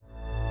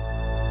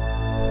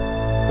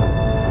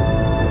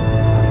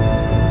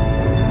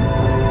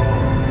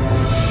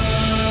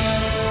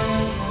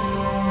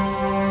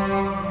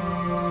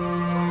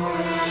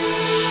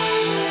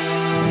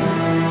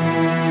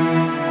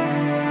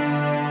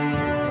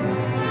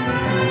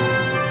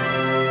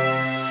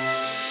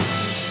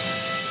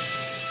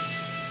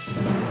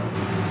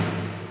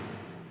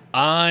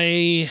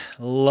I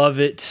love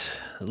it.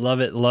 Love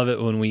it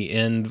when we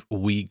end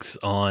weeks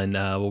on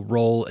we'll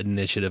roll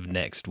initiative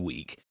next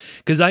week.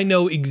 Because I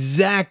know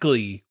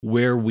exactly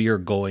where we are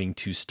going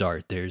to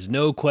start. There's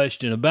no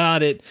question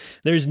about it.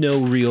 There's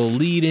no real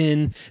lead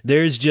in.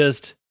 There's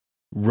just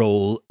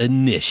roll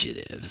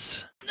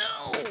initiatives.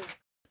 No.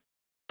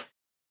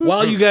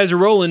 While you guys are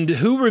rolling,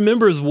 who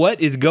remembers what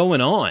is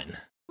going on?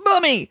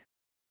 Mummy.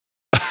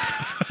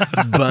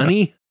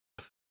 Bunny?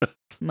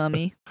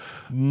 Mummy.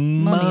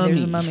 Mummy.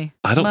 There's a mummy.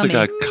 I don't think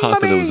I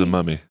caught that it was a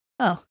mummy.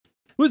 Oh.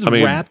 It was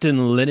wrapped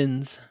in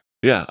linens.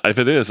 Yeah, if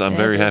it is, I'm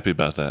very it is. happy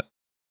about that.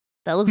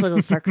 That looks like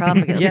a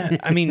sarcophagus. Yeah,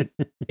 I mean,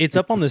 it's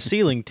up on the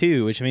ceiling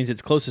too, which means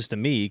it's closest to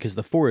me because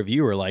the four of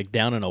you are like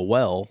down in a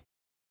well.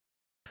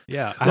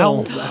 Yeah.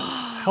 Well-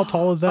 How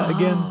tall is that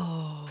again?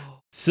 Oh.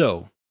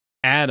 So,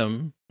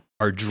 Adam,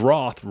 or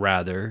Droth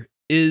rather,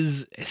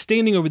 is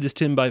standing over this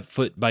 10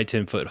 by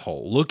 10 foot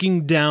hole,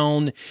 looking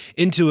down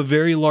into a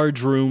very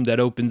large room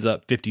that opens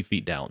up 50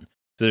 feet down.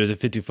 So there's a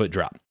 50-foot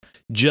drop.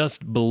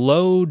 Just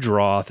below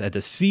Droth, at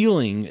the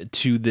ceiling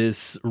to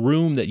this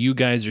room that you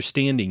guys are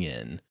standing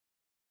in,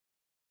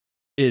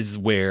 is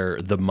where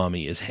the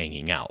mummy is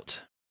hanging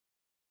out.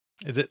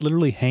 Is it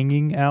literally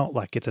hanging out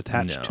like it's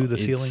attached No, to the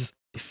ceiling? it's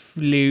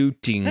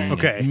floating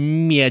Okay.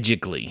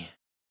 magically.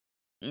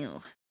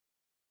 Ew.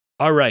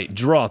 All right,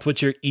 Droth,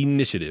 what's your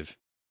initiative?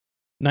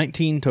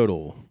 19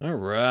 total. All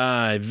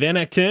right, Van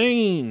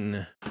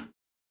Actane.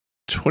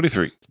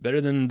 23. It's better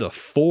than the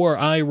 4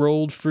 I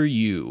rolled for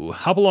you.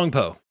 Hop along,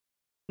 Poe.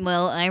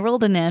 Well, I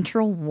rolled a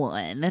natural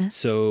 1.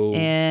 So,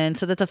 And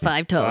so that's a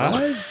 5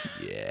 total.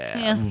 yeah.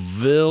 Yeah.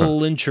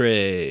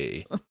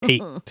 Villantre.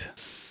 8.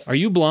 Are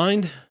you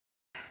blind?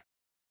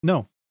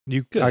 No. I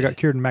Good. got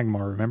cured in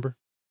Magmar, remember?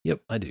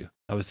 Yep, I do.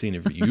 I was seeing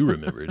if you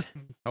remembered.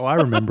 Oh, I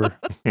remember.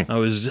 I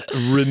was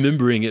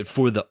remembering it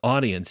for the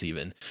audience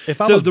even.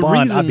 If I So was the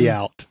blind, I'd be reason-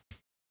 out.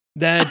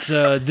 That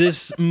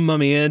this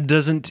mummy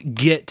doesn't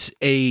get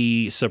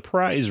a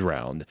surprise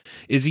round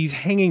is he's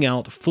hanging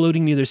out,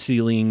 floating near the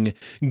ceiling,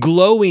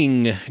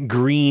 glowing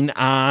green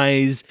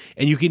eyes,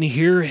 and you can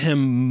hear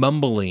him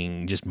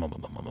mumbling, just mama,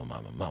 mama,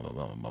 mama, mama,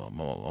 mama, mama,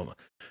 mama.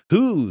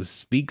 Who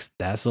speaks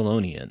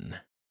Thessalonian?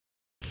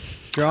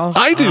 Draw.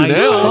 I do I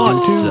now.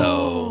 thought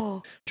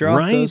so. Draw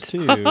right? those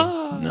two.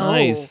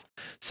 Nice.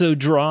 So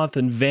Droth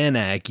and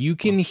Vanak, you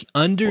can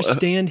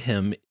understand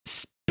him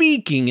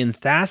speaking in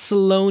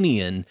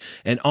Thessalonian,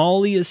 and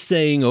all he is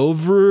saying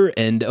over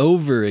and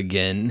over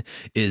again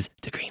is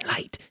the green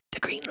light, the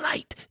green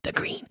light, the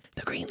green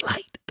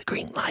light, the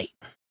green light.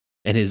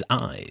 And his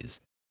eyes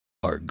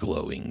are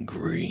glowing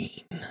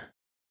green.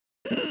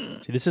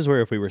 See, this is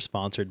where if we were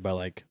sponsored by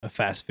like a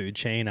fast food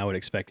chain, I would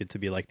expect it to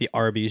be like the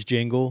Arby's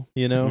jingle,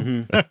 you know?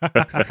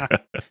 Mhm.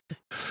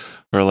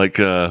 Or like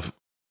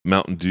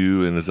Mountain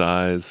Dew in his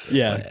eyes.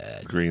 Yeah.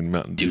 Like green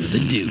Mountain Dew. Do the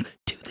do,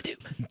 do the do,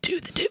 do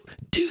the do,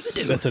 do the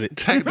do. That's what it.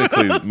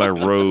 Technically, my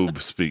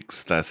robe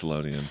speaks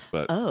Thessalonian,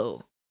 but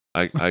Oh.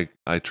 I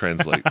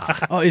translate.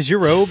 Oh, is your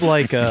robe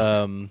like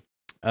I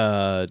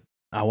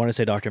want to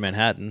say Dr.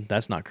 Manhattan.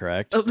 That's not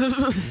correct.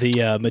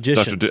 The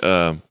magician.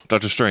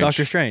 Doctor Strange.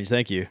 Doctor Strange,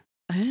 thank you.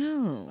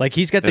 Oh. Like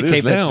he's got the It is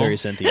cape that's now. very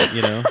sentient,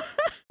 you know?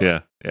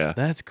 Yeah.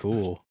 That's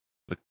cool.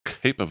 The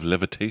cape of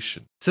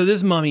levitation. So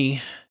this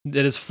mummy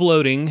that is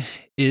floating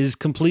is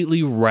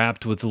completely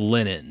wrapped with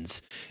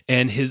linens,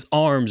 and his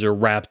arms are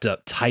wrapped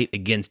up tight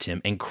against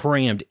him and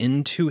crammed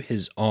into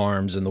his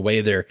arms, and the way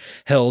they're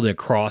held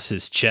across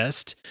his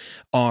chest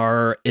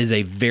is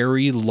a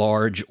very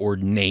large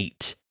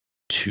ornate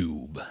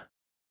tube.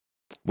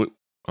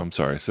 I'm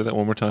sorry. Say that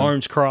one more time.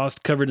 Arms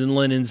crossed, covered in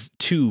linens,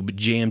 tube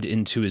jammed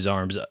into his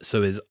arms,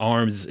 so his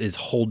arms is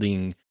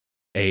holding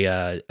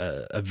a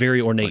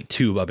very ornate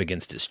tube up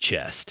against his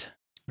chest.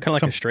 Kind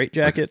of like a straight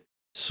jacket.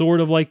 Sort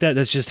of like that.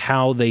 That's just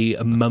how they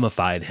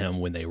mummified him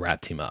when they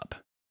wrapped him up.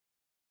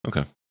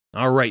 Okay.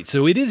 All right,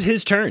 so it is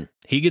his turn.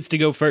 He gets to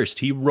go first.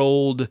 He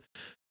rolled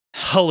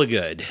hella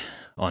good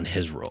on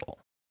his roll.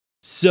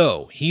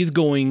 So he's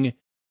going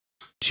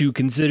to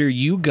consider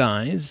you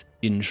guys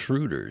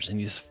intruders, and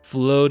he's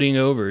floating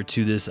over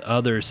to this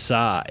other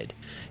side.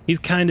 He's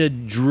kind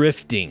of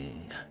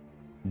drifting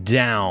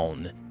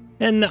down,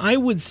 and I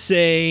would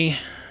say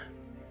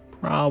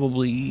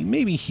probably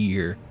maybe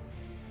here.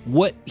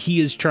 What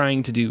he is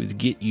trying to do is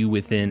get you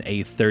within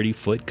a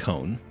 30-foot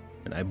cone.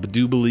 And I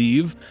do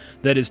believe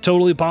that it's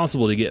totally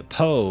possible to get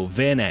Poe,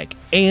 Vanak,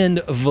 and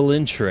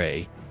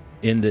Valentre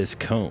in this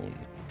cone.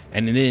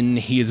 And then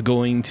he is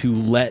going to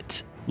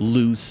let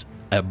loose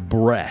a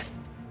breath.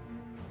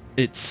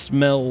 It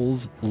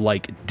smells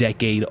like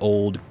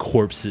decade-old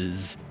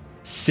corpses,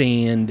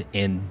 sand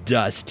and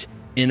dust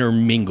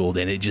intermingled,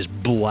 and it just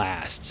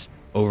blasts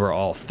over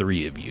all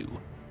three of you.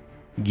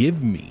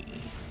 Give me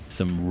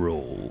some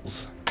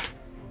rolls.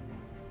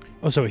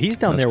 Oh, so he's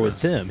down That's there gross.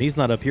 with them. He's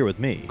not up here with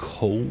me.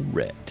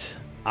 Correct.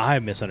 I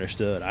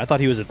misunderstood. I thought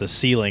he was at the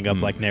ceiling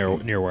up like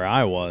near where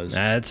I was.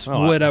 That's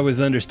Oh, what I was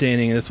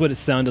understanding. That's what it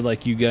sounded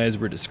like you guys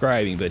were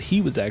describing, but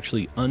he was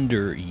actually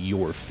under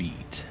your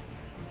feet.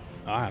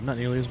 I'm not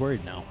nearly as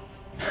worried now.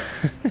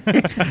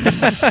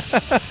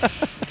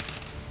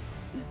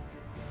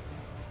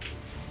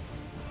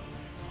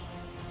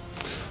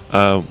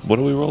 What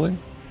are we rolling?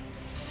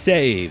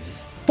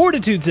 Saves.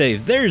 Fortitude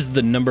saves. There's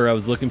the number I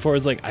was looking for.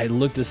 It's like I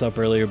looked this up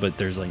earlier, but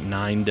there's like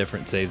 9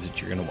 different saves that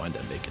you're going to wind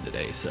up making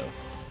today. So,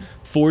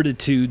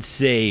 Fortitude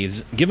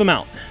saves. Give them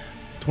out.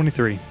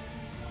 23.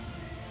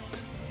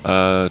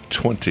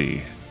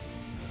 20.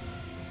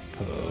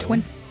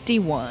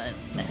 21.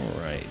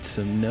 All right.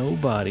 So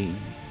nobody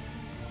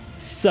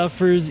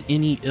suffers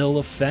any ill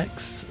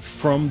effects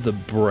from the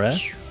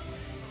breath.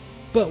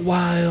 But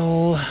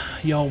while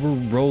y'all were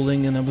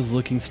rolling and I was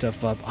looking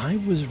stuff up, I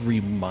was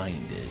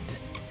reminded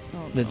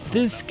that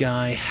this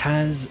guy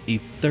has a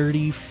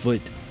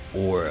 30-foot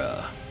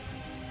aura.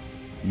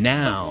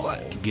 Now,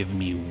 give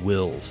me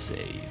will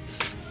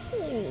saves.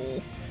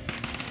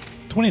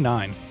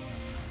 29.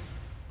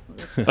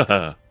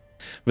 But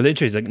then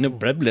Trey's like, no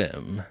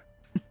problem.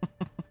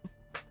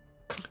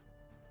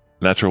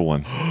 Natural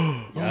 1.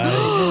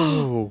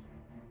 Yikes.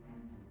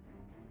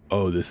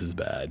 Oh, this is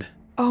bad.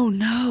 Oh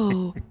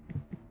no.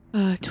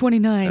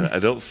 29. I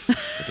don't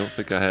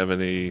think I have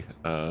any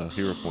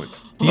hero points.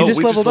 You just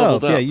we leveled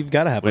up. Yeah, you've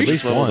got to have We at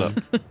just least leveled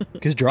one.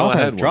 Because Droth I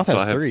had one, so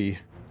has I have- 3.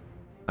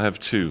 I have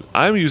 2.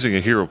 I'm using a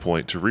hero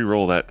point to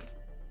re-roll that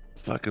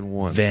fucking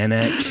 1. Van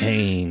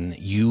Actane,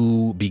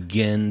 you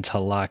begin to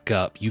lock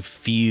up. You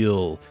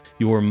feel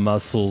your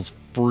muscles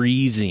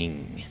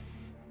freezing.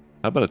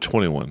 How about a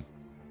 21?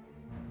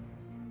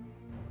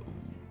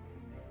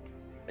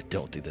 I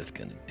don't think that's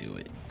going to do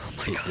it.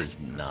 It does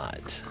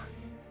not.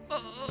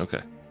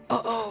 Okay.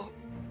 Uh-oh.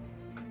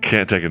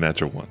 Can't take a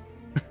natural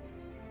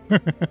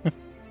 1.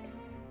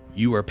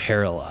 You are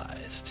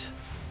paralyzed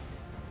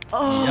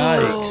Oh,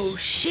 Yikes.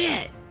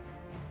 shit.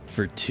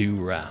 for 2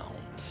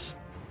 rounds.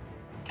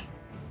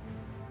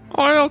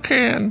 Oil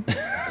can.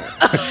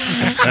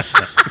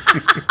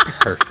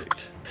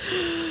 Perfect.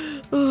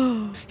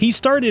 He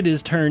started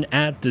his turn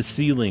at the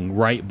ceiling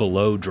right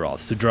below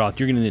Droth. So Droth,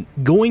 you're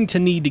going to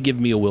need to give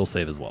me a will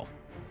save as well.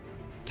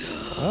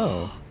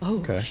 Oh. Oh,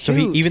 Okay. So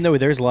he, shoot. even though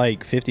there's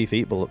like 50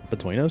 feet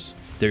between us?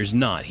 There's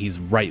not. He's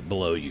right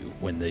below you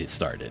when they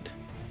started.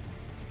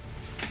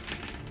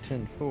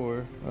 10,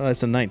 4. Oh,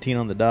 that's a 19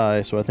 on the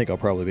die, so I think I'll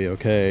probably be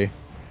okay.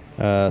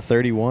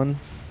 31.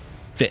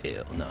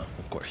 Fail. No,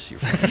 of course you're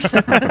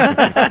fine.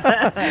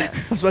 I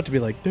was about to be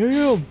like,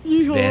 damn.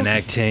 Van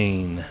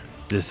Actane,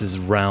 this is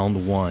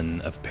round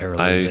 1 of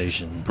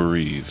paralyzation.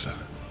 Breathe.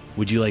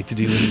 Would you like to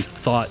do any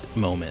thought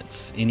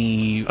moments?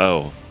 Any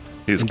Oh,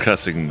 he's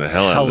cussing the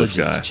hell out of this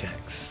guy.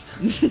 checks?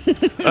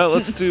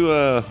 Let's do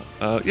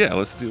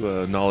let's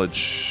do a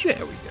knowledge There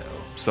we go.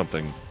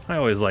 something. I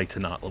always like to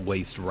not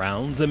waste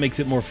rounds. That makes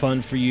it more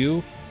fun for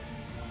you.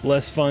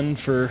 Less fun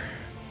for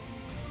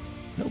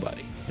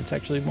nobody. It's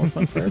actually more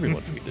fun for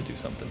everyone for you to do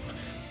something.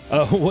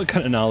 What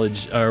kind of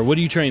knowledge, or what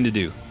are you trying to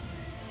do?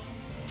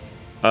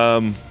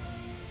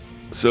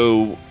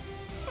 So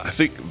I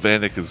think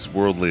Vanek is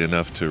worldly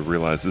enough to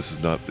realize this is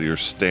not your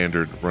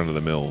standard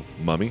run-of-the-mill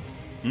mummy.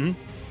 Mhm.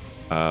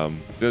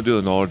 Gonna do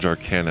a knowledge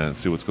arcana and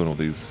see what's going on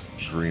with these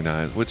green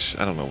eyes. Which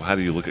I don't know. How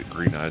do you look at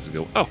green eyes and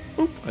go, "Oh,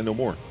 boop, I know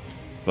more"?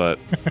 But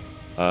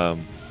I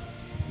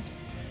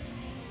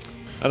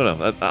don't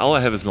know. All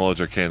I have is knowledge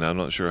arcana. I'm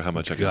not sure how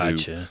much I can do.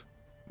 Gotcha.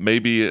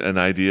 Maybe an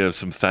idea of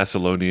some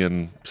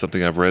Thessalonian,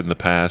 something I've read in the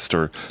past,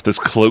 or this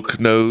cloak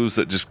nose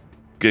that just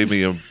gave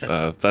me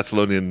a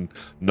Thessalonian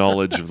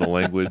knowledge of the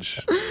language.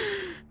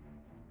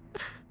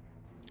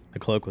 The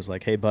cloak was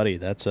like, hey, buddy,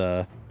 that's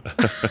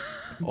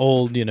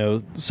old,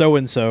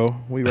 so-and-so.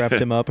 We wrapped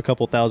him up a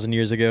couple thousand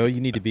years ago. You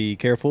need to be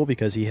careful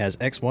because he has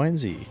X, Y, and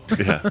Z.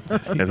 Yeah.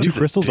 And 2 he's a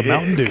crystals of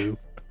Mountain dick. Dew.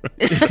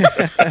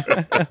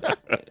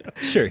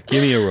 Sure.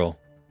 Give me a roll.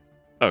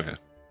 Okay.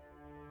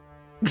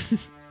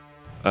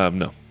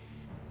 No.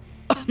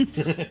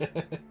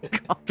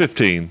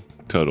 15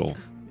 total.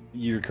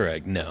 You're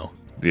correct. No.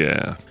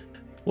 Yeah.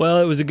 Well,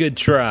 it was a good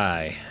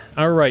try.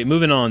 All right,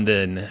 moving on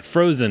then.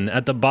 Frozen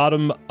at the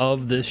bottom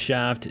of this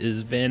shaft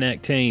is Van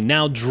Actane.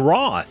 Now,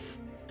 Droth,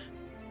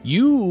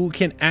 you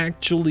can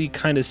actually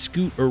kind of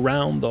scoot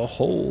around the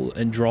hole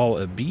and draw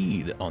a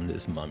bead on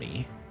this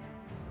mummy.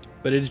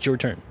 But it is your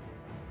turn.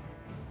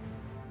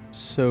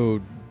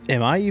 So,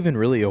 am I even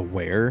really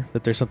aware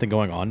that there's something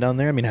going on down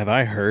there? I mean, have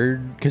I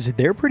heard? Because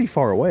they're pretty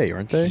far away,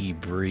 aren't they? He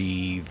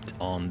breathed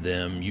on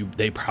them.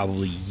 They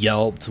probably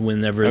yelped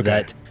whenever Okay.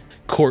 that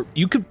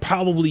you could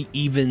probably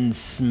even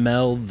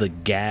smell the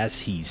gas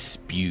he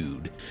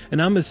spewed.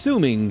 And I'm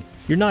assuming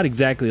you're not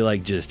exactly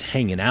like just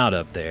hanging out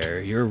up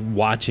there. You're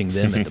watching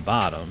them at the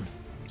bottom.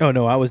 Oh,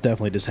 no, I was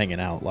definitely just hanging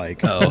out,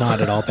 like, Oh. not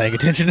at all paying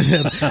attention to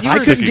them. You I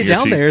were- couldn't get Your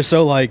down teeth. there,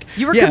 so, like,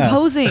 You were yeah.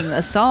 composing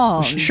a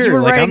song. Sure, you were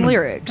like, writing I'm-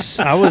 lyrics.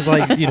 I was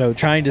like,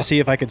 trying to see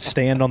if I could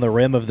stand on the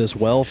rim of this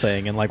well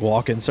thing and like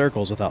walk in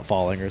circles without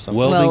falling or something.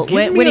 Well, Well, then give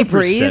when- me when a he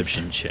breathed-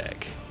 perception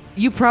check.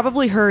 You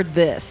probably heard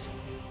this.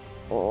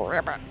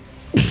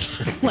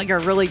 Like a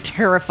really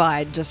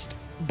terrified, just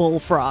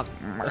bullfrog.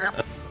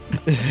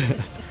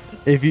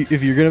 If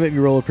you're gonna make me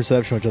roll a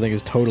perception, which I think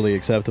is totally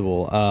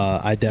acceptable,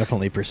 I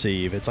definitely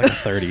perceive it's like a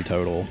 30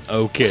 total.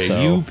 Okay,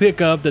 So- you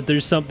pick up that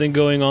there's something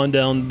going on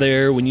down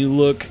there. When you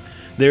look,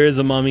 there is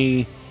a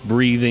mummy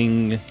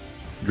breathing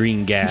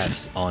green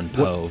gas on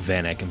Poe,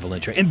 Vanek, and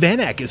Valentra. And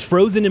Vanek is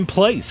frozen in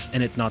place,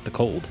 and it's not the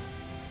cold.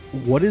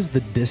 What is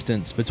the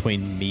distance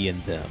between me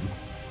and them?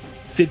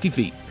 50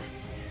 feet.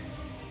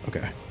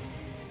 Okay.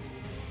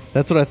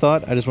 That's what I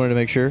thought. I just wanted to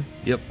make sure.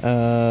 Yep.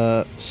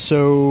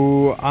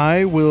 So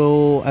I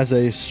will, as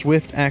a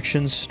swift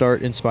action,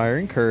 start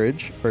inspiring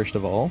courage, first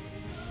of all.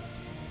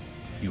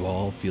 You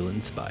all feel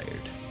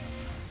inspired.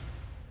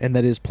 And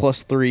that is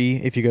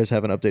 +3 if you guys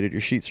haven't updated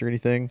your sheets or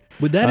anything.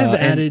 Would that have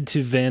and- added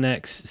to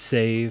Vanek's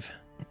save?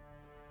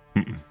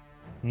 Mm-mm.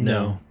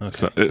 No.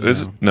 It's Okay. not,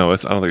 is it? No,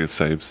 it's. I don't think it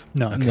saves.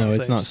 No, No,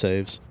 it's not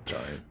saves.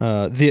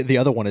 Sorry. The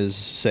other one is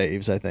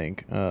saves, I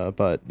think.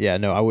 But yeah,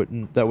 no, I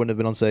wouldn't. That wouldn't have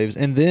been on saves.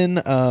 And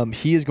then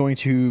he is going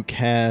to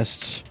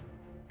cast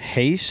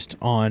haste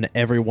on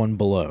everyone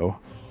below,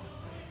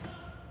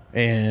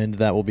 and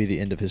that will be the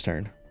end of his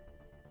turn.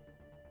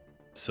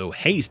 So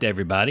haste,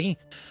 everybody.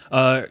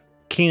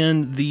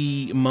 Can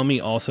the mummy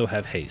also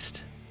have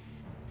haste?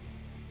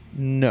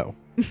 No,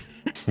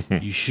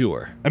 You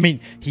sure? I mean,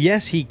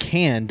 yes, he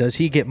can. Does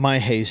he get my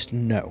haste?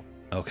 No.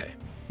 Okay.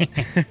 Can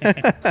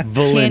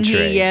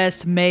Valentre. he?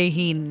 Yes. May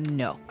he?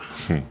 No.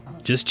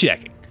 Just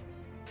checking.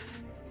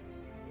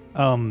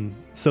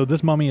 So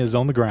this mummy is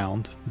on the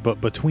ground,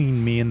 but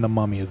between me and the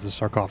mummy is the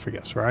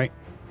sarcophagus, right?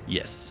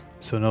 Yes.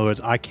 So in other words,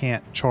 I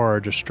can't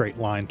charge a straight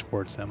line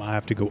towards him. I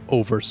have to go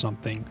over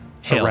something,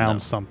 Hell around no.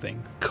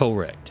 something.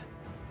 Correct.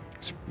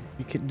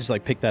 You can just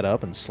like pick that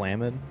up and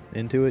slam it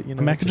into it. You know,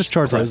 I mean, I could just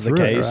charge right close through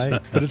it,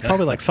 right? But it's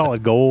probably like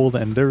solid gold,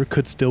 and there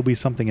could still be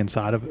something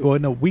inside of it. Well,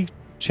 no, we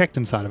checked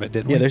inside of it,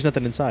 didn't we? Yeah, there's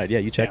nothing inside. Yeah,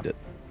 you checked it.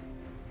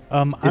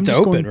 I'm It's just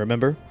open. going-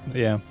 Remember?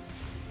 Yeah.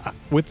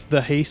 With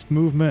the haste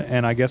movement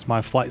and I guess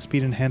my flight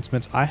speed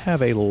enhancements, I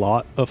have a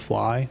lot of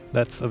fly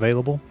that's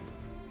available.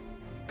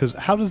 Because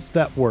how does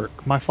that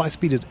work? My flight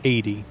speed is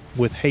 80.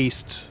 With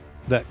haste,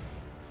 that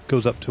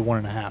goes up to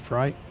 1.5,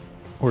 right?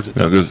 Or is it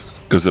No, it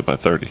goes up by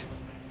 30.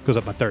 goes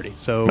up by 30?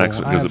 So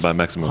Maximum I goes have up by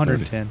maximum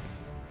 30. 110.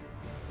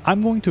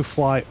 I'm going to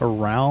fly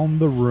around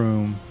the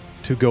room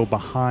to go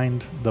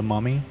behind the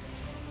mummy,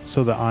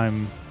 so that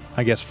I'm,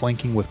 I guess,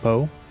 flanking with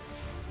Poe,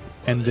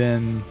 and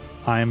then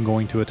I am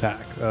going to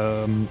attack.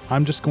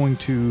 I'm just going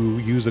to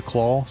use a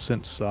claw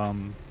since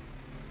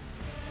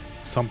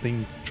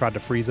something tried to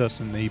freeze us,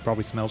 and he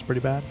probably smells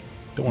pretty bad.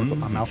 Don't want to put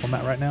my mouth on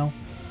that right now.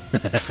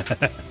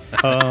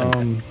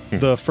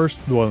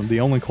 The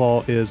only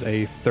claw is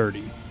a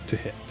 30 to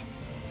hit.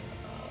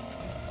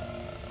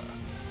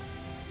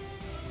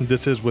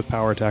 This is with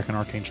power attack and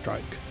arcane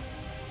strike.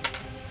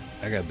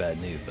 I got bad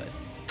news, but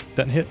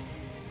Doesn't hit.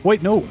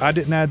 Wait, no, I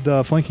didn't add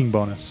the flanking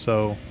bonus,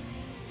 so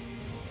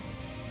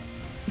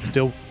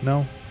still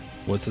no.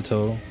 what's the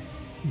total?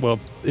 Well,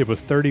 it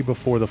was 30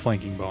 before the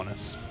flanking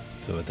bonus.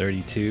 So a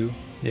 32.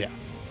 Yeah.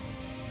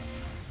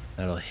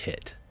 That'll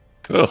hit.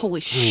 Oh, Holy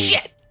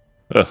shit!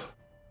 oh.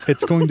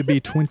 It's going to be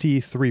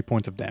 23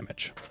 points of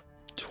damage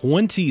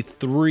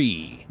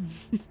 23.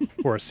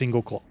 for a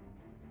single claw.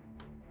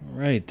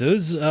 Right.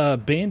 Those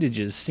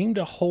bandages seem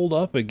to hold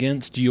up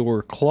against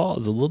your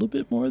claws a little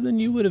bit more than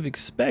you would have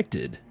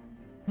expected.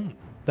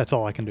 That's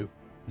all I can do.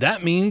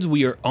 That means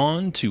we are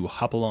on to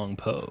Hopalong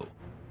Poe.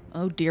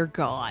 Oh dear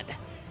God!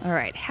 All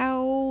right,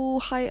 how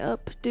high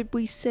up did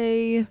we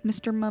say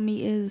Mr.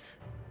 Mummy is?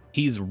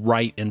 He's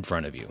right in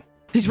front of you.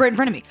 He's right in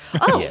front of me.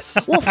 Oh, Yes.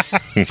 well,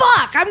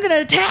 fuck! I'm gonna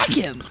attack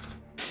him.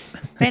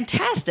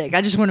 Fantastic.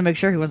 I just want to make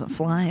sure he wasn't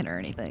flying or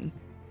anything.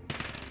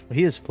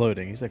 He is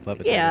floating. He's like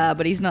levitating. Yeah,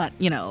 but he's not,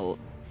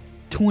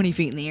 20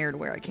 feet in the air to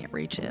where I can't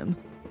reach him.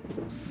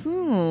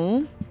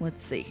 So,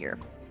 let's see here.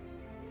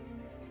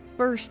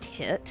 First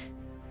hit.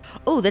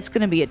 Oh, that's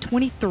going to be a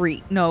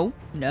 23. No,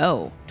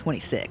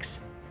 26.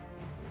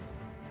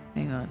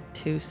 Hang on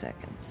 2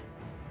 seconds.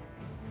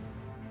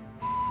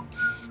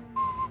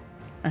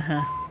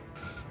 Uh-huh.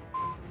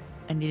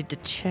 I needed to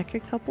check a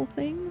couple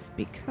things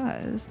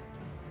because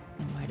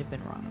I might have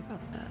been wrong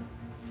about that.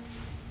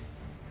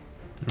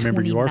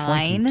 Remember, you are 29.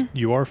 flanking.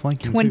 You are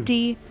flanking. too.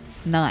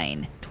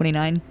 29.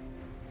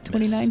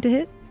 29 to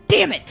hit?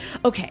 Damn it!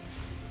 Okay.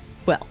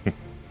 Well.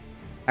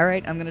 All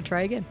right, I'm going to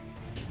try again.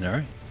 All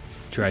right.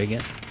 Try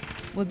again.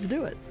 Let's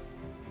do it.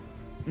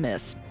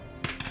 Miss.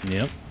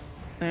 Yep.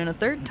 And a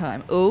third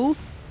time. Oh,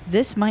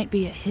 this might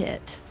be a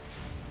hit.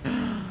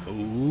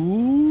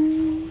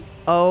 Ooh.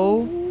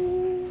 Oh.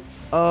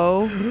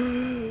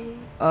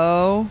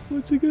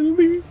 What's it going to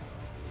be?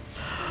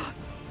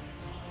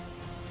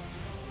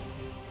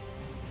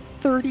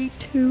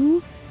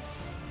 32?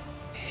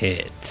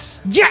 Hit.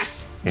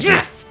 Yes!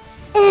 Yes!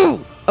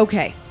 Ooh!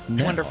 Okay.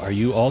 Now, Wonderful. Are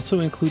you also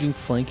including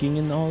flanking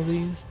in all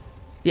these?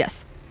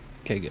 Yes.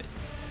 Okay, good.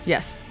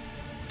 Yes.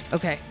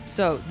 Okay,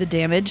 so the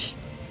damage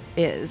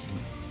is...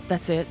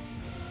 That's it.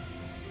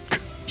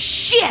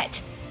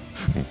 Shit!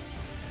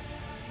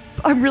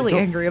 I'm really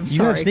angry. I'm You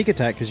sorry. have sneak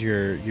attack because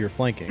you're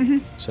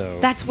flanking. So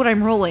That's what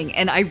I'm rolling,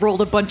 and I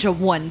rolled a bunch of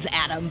ones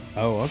at him.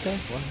 Oh, okay.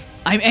 Well,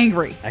 I'm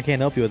angry. I can't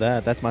help you with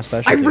that. That's my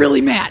specialty. I'm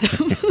really mad.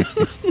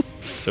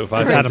 So 5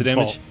 points of Adam's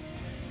damage.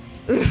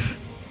 fault.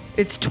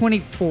 It's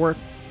 24.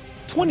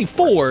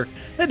 24.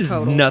 That is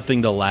Total.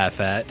 nothing to laugh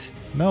at.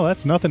 No,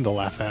 that's nothing to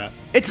laugh at.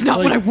 It's not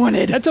Like, what I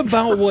wanted. That's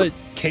about what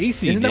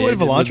Casey Isn't that did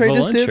what Volantre with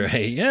just did? Volantre. I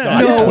Yeah.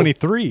 have No.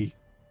 23.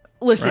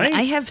 Listen, Right?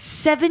 I have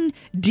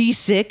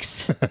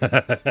 7d6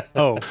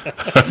 Oh,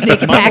 sneak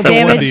mine attack was a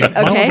damage. 1D,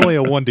 mine was Okay. only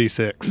a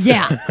 1d6.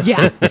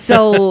 Yeah.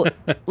 So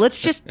let's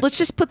just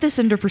put this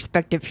into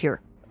perspective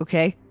here.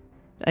 Okay.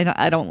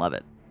 I don't love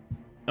it.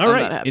 All I'm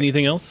right. not happy.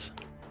 Anything else?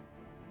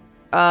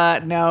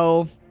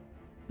 No.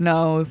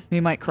 He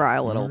might cry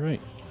a little, All right.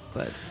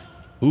 but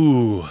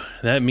Ooh,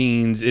 that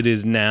means it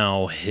is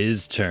now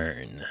his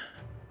turn.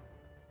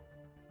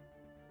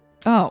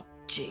 oh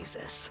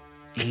Jesus.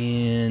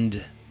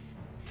 And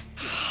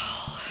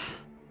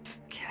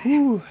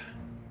Okay.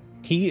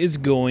 he is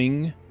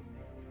going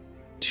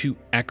to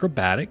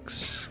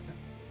acrobatics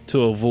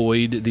to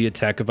avoid the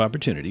attack of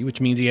opportunity, which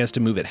means he has to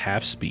move at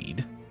half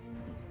speed.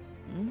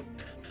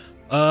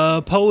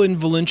 Poe and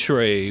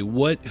Valentre,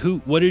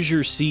 what is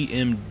your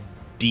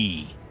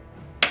CMD?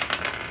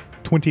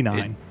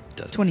 29.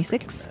 Doesn't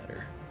 26? freaking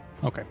matter.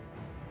 Okay.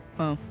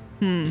 Oh.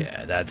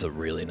 Yeah, that's a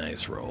really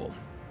nice roll.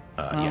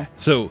 Wow. Yeah.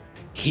 So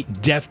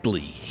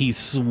he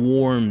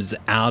swarms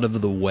out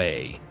of the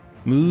way,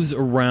 moves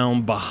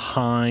around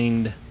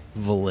behind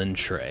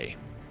Valentre.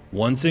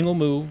 One single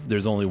move.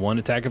 There's only one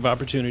attack of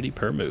opportunity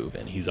per move,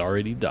 and he's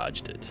already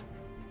dodged it.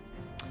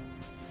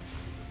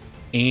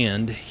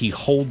 And he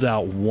holds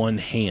out one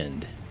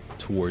hand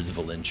towards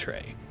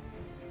Valentre.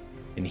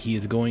 And he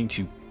is going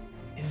to...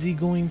 Is he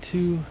going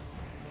to...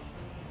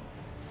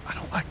 I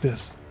don't like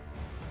this.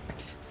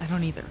 I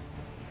don't either.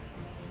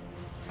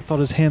 I thought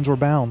his hands were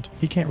bound.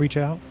 He can't reach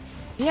out.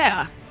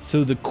 Yeah.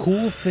 So the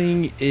cool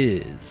thing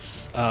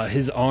is,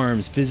 his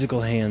arms,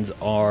 physical hands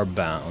are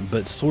bound,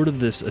 but sort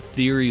of this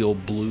ethereal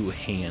blue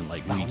hand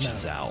like Oh,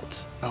 reaches no.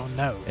 out Oh,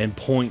 no. and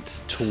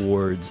points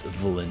towards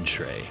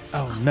Valentre.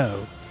 Oh,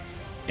 no.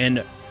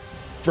 And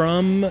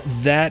from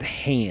that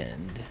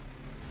hand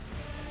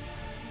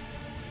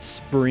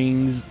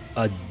springs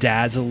a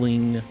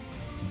dazzling,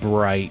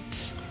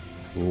 bright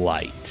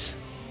light.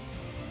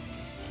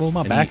 Well,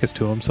 my And back he is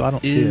to him, so I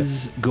don't see it.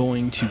 Is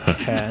going to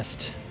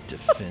cast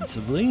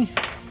defensively.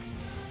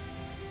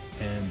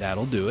 And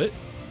that'll do it.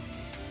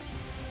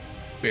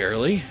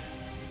 Barely.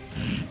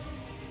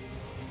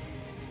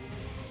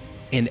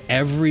 And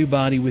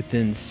everybody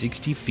within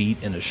 60 feet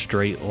in a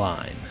straight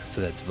line.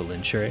 So that's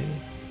Valentre,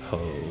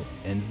 Poe,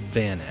 and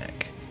Vanak.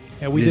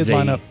 Yeah, we It did is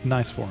line a- up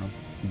nice for him.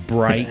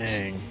 Bright,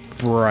 Dang.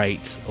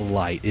 bright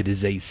light. It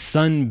is a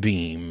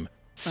sunbeam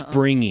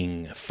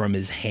springing from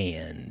his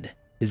hand.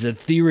 His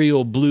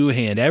ethereal blue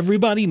hand.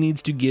 Everybody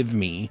needs to give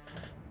me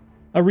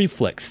a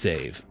reflex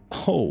save.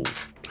 Oh,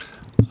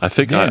 I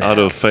think I Vanak.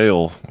 auto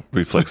fail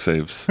reflex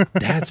saves.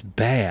 that's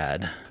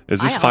bad.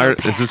 Is this I fire?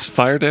 auto Is this pass.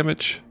 fire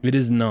damage? It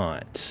is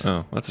not.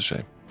 Oh, that's a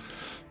shame.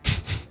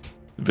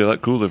 It'd be a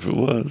lot cooler if it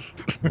was.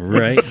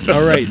 Right?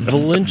 All right,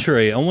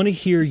 Valentre, I want to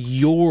hear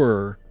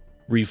your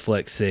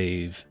reflex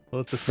save.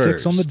 Well, it's a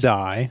 6 on the First.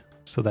 die,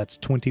 so that's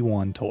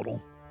 21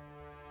 total.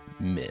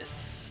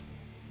 Miss.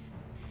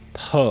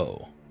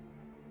 Poe.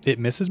 It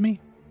misses me?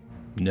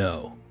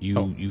 No.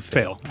 You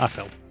fail. fail. I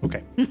failed.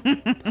 Okay.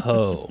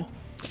 Poe.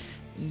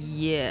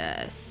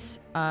 Yes.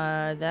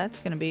 That's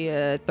gonna be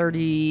a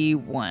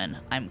 31.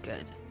 I'm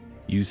good.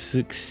 You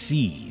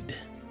succeed.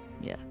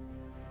 Yeah.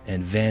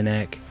 And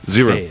Vanak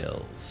 0.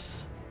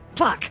 fails.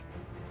 Fuck.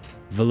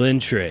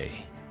 Valentre,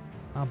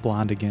 I'm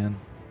blind again.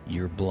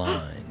 you're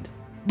blind.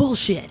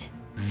 Bullshit.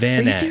 Are you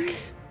Vanak,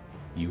 serious?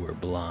 you are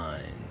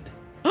blind.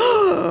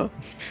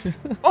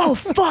 Oh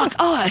fuck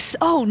us!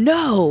 Oh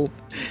no!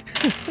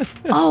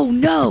 Oh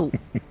no!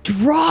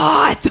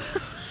 Droth!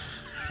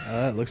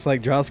 It looks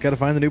like Droth's got to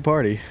find the new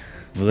party.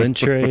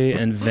 Valentre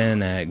and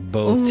Vanak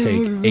both Oh my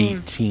take God.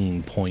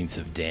 18 points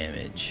of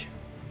damage.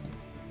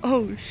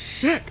 Oh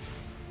shit!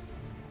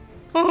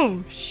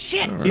 Oh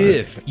shit! All right.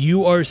 If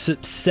you are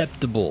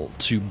susceptible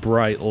to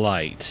bright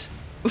light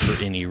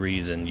for any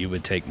reason, you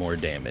would take more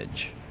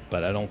damage.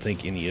 But I don't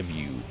think any of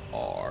you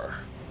are.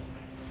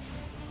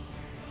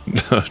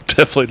 No,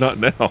 definitely not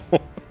now.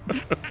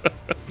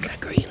 That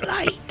green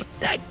light.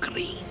 That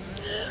green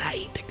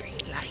light. The green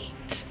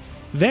light.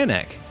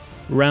 Vanak,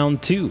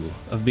 round 2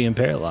 of being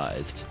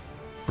paralyzed.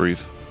 Breathe.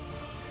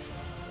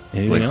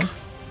 Anything Blink.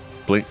 else?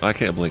 Blink. I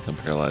can't blink. I'm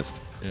paralyzed.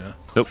 Yeah.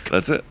 Nope.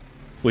 That's it.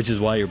 Which is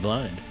why you're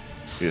blind.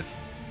 Yes.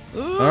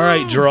 All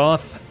right,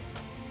 Droth.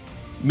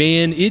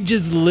 Man, it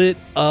just lit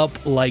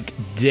up like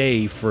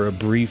day for a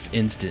brief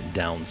instant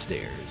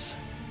downstairs.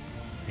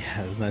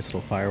 Yeah, there's nice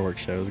little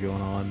fireworks shows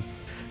going on.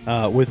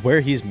 With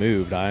where he's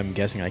moved, I'm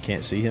guessing I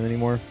can't see him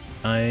anymore.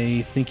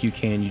 I think you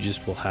can. You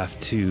just will have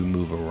to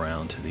move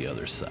around to the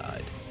other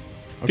side.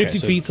 Okay, 50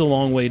 so- feet's a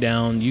long way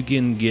down. You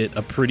can get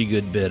a pretty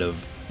good bit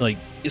of like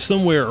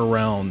somewhere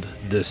around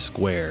this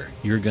square,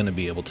 you're going to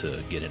be able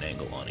to get an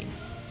angle on him.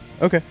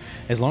 Okay.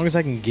 As long as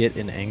I can get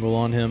an angle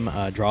on him,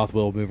 Droth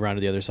will move around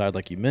to the other side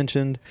like you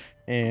mentioned.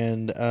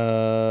 And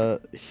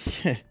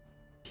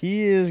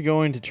he is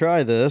going to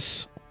try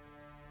this.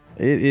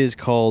 It is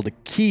called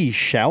Key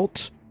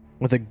Shout.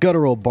 With a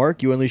guttural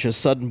bark, you unleash a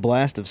sudden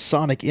blast of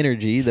sonic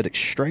energy that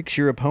strikes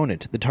your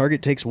opponent. The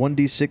target takes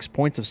 1d6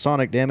 points of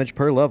sonic damage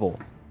per level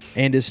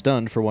and is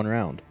stunned for 1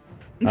 round.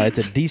 It's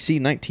a DC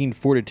 19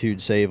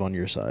 Fortitude save on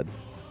your side.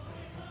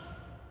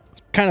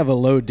 It's kind of a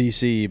low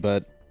DC,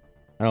 but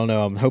I don't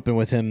know. I'm hoping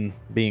with him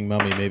being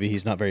Mummy, maybe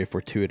he's not very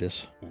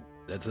fortuitous.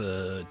 That's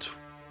a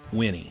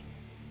 20.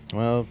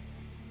 Well,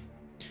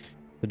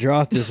 the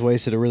Droth just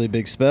wasted a really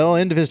big spell.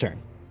 End of his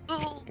turn.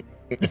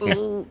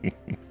 Ooh.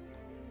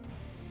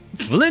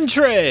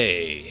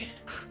 Valentre!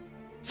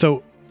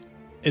 So,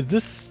 is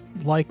this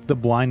like the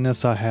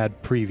blindness I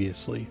had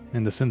previously,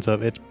 in the sense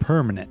of it's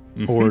permanent,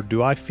 or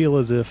do I feel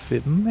as if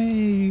it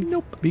may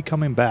be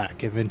coming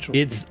back eventually?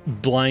 It's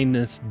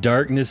blindness,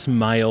 darkness,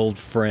 my old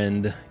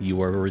friend.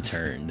 You are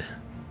returned.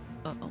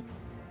 Uh-oh.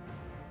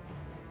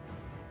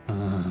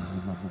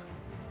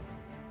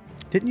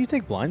 Didn't you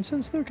take Blind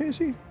Sense, though,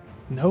 Casey?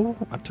 No,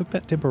 I took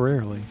that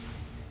temporarily.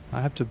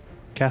 I have to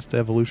cast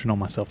evolution on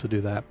myself to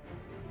do that.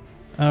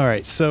 All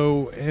right,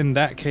 so in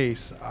that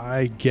case,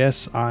 I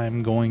guess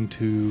I'm going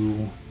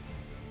to...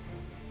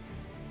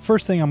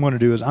 First thing I'm going to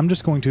do is I'm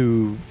just going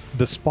to...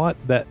 The spot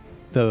that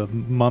the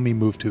mummy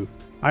moved to,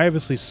 I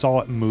obviously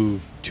saw it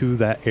move to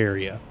that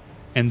area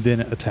and then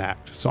it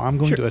attacked. So I'm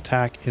going to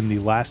attack in the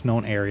last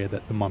known area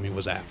that the mummy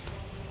was at,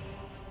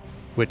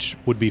 which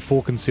would be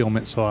full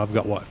concealment, so I've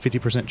got,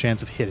 50%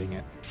 chance of hitting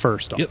it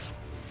first off. Yep.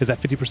 Is that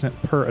 50%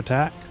 per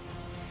attack?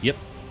 Yep.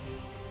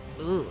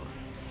 Ooh.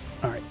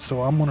 All right,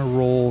 so I'm going to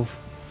roll...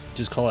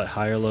 Just call it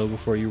high or low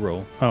before you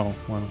roll. Oh,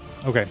 well,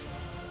 okay.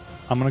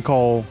 I'm going to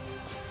call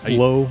Are you-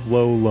 low,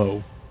 low,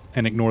 low,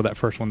 and ignore that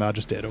first one that I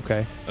just did,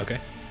 okay? Okay.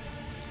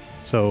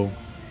 So,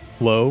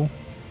 low,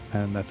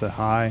 and that's a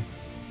high,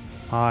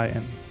 high,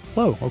 and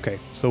low. Okay,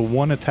 so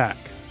one attack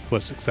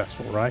was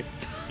successful, right?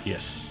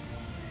 Yes.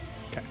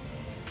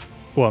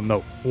 Well, no,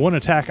 one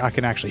attack I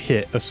can actually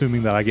hit,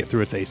 assuming that I get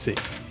through its AC,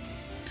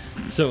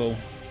 So,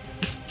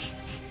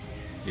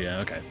 yeah,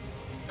 okay.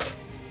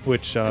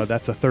 which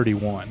that's a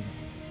 31,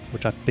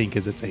 which I think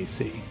is its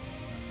AC.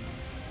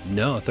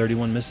 No,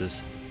 31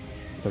 misses.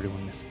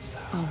 31 misses.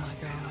 Oh my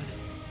god.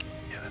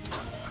 Yeah,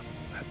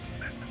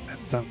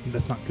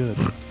 that's not good.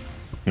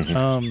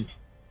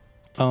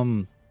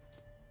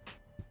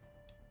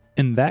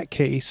 In that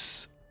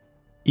case,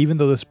 even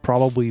though this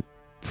probably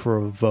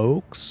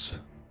provokes,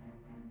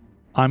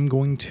 I'm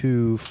going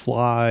to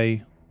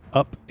fly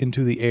up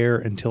into the air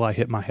until I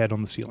hit my head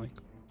on the ceiling.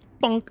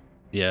 Bonk.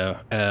 Yeah,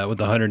 with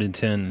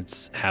 110,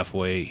 it's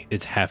halfway.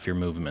 It's half your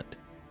movement.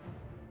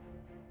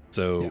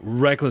 So,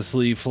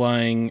 recklessly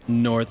flying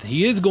north,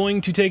 he is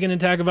going to take an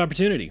attack of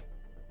opportunity.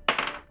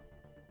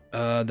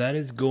 That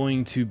is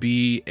going to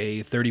be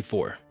a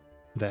 34.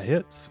 That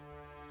hits.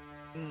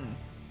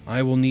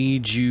 I will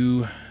need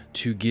you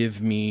to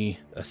give me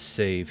a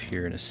save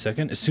here in a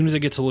second. As soon as I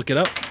get to look it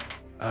up,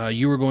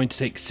 you are going to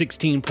take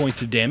 16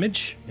 points of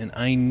damage, and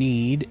I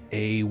need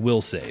a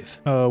will save.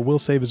 Will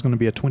save is going to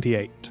be a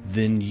 28.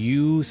 Then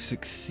you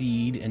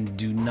succeed and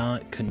do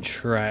not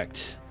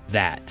contract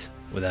that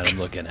without I'm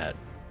looking at.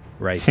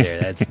 Right there.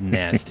 That's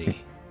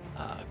nasty.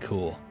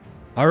 Cool.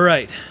 All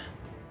right.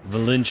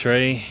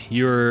 Valentre,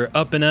 you're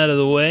up and out of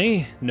the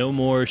way. No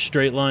more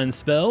straight line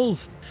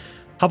spells.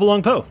 Hop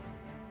along, Poe.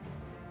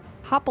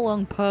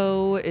 Hopalong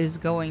Poe is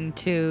going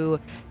to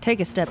take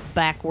a step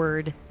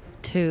backward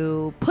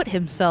to put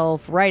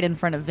himself right in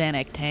front of Van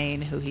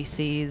Ectane, who he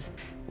sees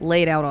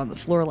laid out on the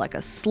floor like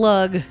a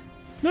slug.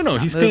 No,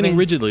 he's moving. standing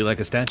rigidly like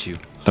a statue.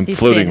 I'm He's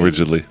floating standing-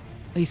 rigidly.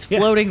 He's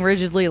floating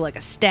rigidly like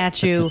a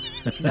statue.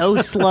 No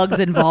slugs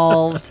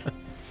involved.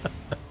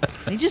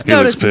 And he just He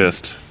looks notices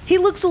pissed. he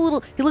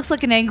looks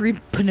like an angry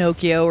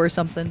Pinocchio or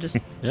something. Just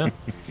Yeah.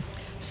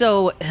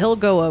 so he'll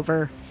go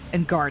over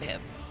and guard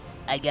him.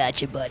 I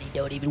got you, buddy.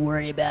 Don't even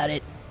worry about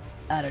it.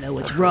 I don't know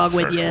what's wrong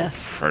with you.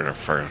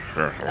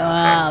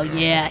 Oh,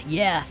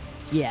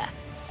 yeah.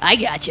 I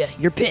got you.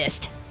 You're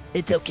pissed.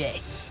 It's okay.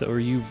 So are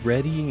you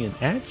ready in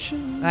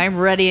action? I'm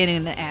ready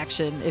in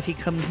action. If he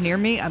comes near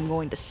me, I'm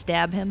going to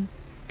stab him.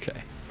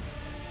 Okay.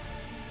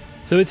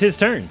 So it's his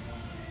turn.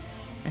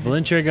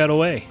 Valentre got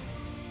away.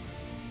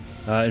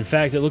 In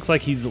fact, it looks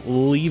like he's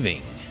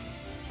leaving.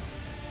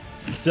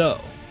 So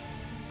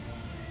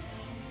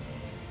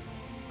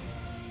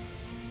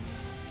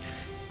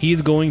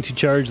he's going to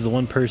charge the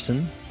one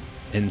person,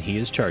 and he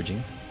is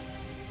charging.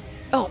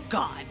 Oh,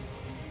 God.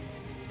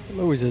 It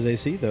lowers his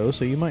AC, though,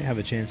 so you might have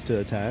a chance to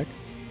attack.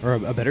 Or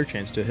a better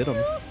chance to hit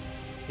him.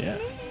 Yeah.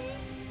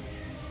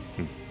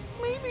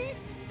 Maybe.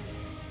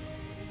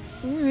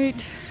 All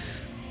right.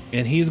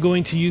 And he is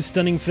going to use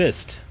Stunning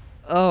Fist.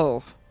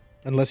 Oh.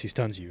 Unless he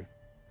stuns you.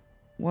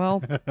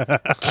 Well,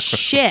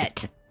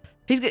 shit.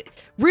 He's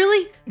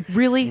really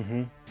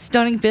Mm-hmm.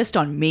 stunning fist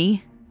on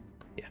me.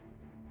 Yeah.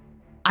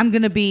 I'm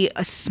gonna be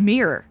a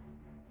smear.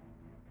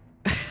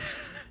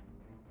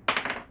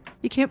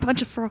 You can't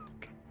punch a frog.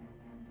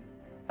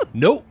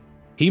 Nope.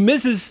 He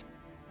misses.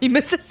 He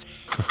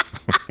misses.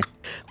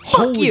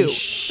 Holy you.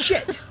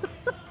 shit.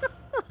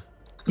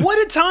 What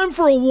a time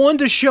for a 1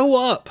 to show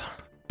up.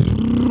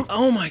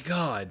 Oh my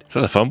god. Is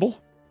that a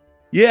fumble?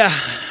 Yeah.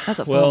 That's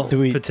a well,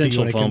 fumble.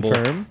 potential do you wanna fumble.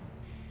 confirm?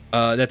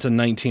 That's a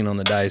 19 on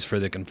the dice for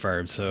the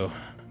confirmed, so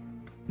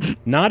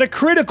not a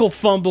critical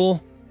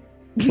fumble,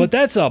 but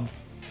that's a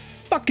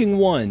fucking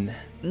 1.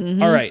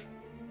 Mhm. All right.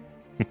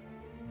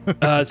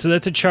 So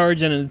that's a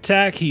charge and an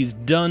attack. He's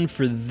done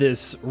for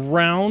this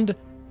round.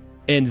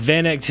 And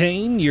Van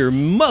Actane, your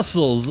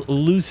muscles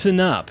loosen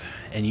up,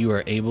 and you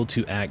are able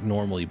to act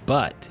normally,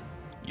 but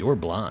you're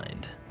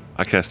blind.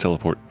 I cast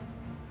teleport.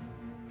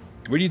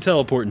 Where do you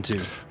teleporting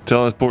to?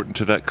 Teleporting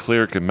to that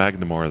cleric in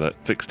Magnamar that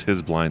fixed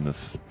his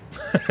blindness.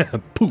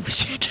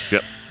 Poof.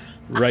 Yep.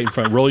 Right in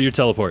front. Roll your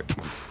teleport.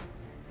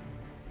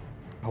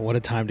 Oh, what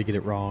a time to get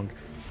it wrong.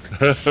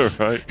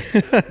 Right.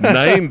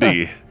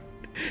 90.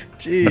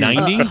 Jeez.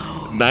 90?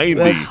 90.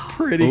 That's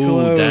pretty Ooh,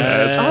 close.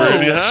 That's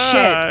pretty Oh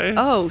high. shit!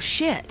 Oh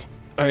shit!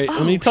 All right,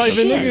 let Oh, me type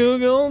into shit.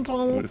 Google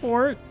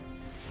teleport.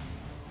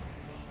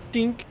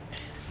 Dink.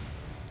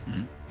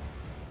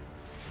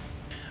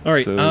 All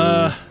right,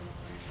 So-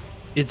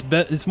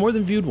 it's more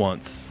than viewed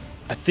once.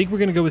 I think we're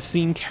gonna go with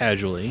seen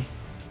casually.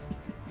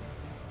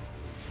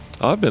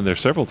 Oh, I've been there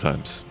several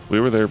times. We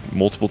were there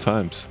multiple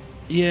times.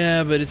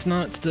 Yeah, but it's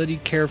not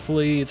studied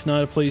carefully. It's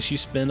not a place you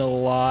spend a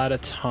lot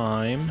of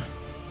time.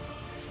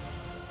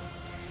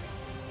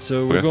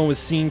 So we're Okay. going with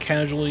seen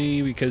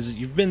casually because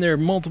you've been there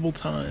multiple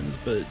times,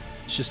 but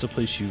it's just a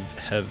place you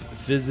have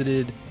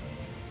visited,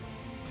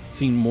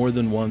 seen more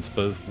than once,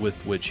 but with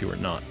which you are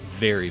not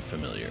very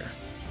familiar,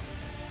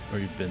 or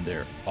you've been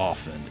there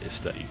often is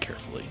studied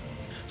carefully.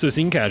 So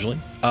seen casually.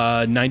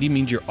 90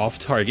 means you're off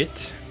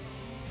target.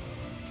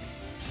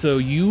 So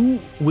you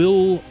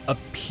will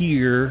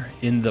appear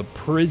in the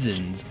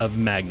prisons of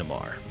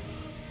Magnamar.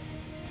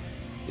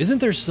 Isn't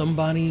there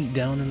somebody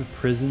down in the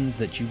prisons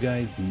that you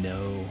guys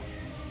know?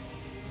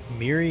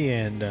 Miri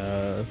and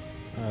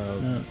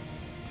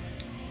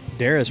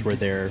Darius were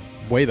there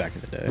way back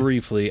in the day.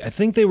 Briefly, I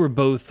think they were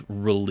both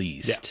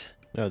released.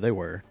 No, they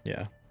were.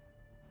 Yeah.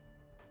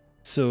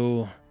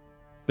 So,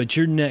 but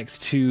you're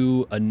next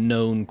to a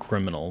known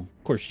criminal.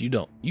 Of course, you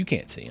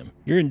can't see him.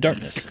 You're in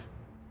darkness.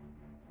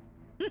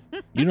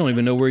 You don't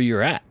even know where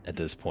you're at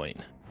this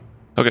point.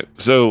 Okay,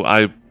 so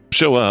I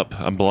show up.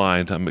 I'm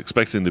blind. I'm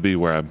expecting to be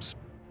where I'm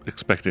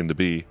expecting to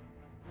be.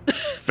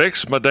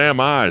 Fix my damn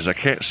eyes. I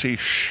can't see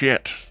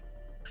shit.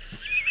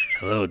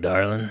 Hello,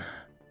 darling.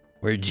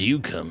 Where'd you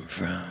come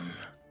from?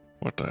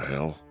 What the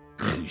hell?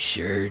 You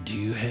sure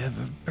do have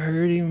a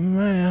pretty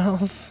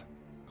mouth.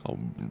 I'll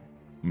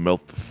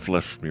melt the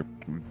flesh from your...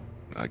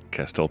 I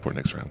cast teleport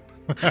next round.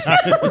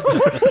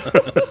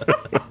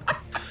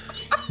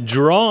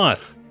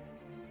 Droth.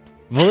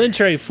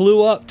 Valentre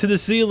flew up to the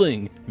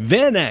ceiling.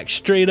 Vanak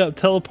straight up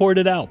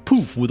teleported out.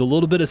 Poof, with a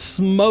little bit of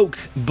smoke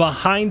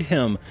behind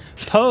him.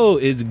 Poe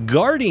is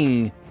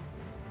guarding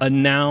a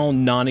now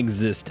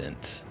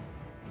non-existent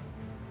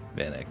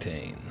Van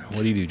Actane.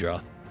 What do you do,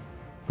 Droth?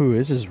 Ooh,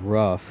 this is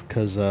rough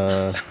because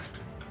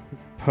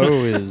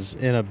Poe is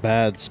in a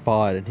bad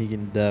spot and he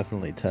can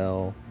definitely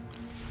tell.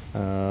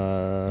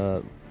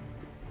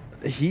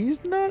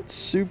 He's not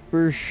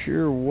super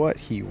sure what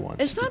he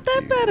wants. It's to not that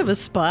do. bad of a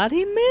spot.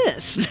 He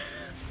missed.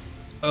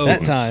 Oh,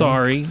 That time.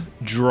 sorry,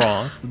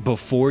 Droth.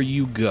 Before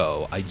you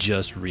go, I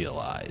just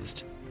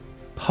realized.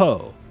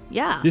 Poe,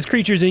 Yeah. this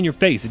creature's in your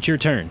face. It's your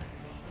turn.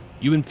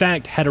 You, in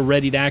fact, had a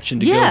readied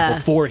action to Yeah. go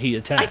before he I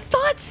attacked.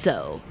 thought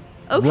so.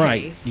 Okay.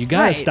 Right. You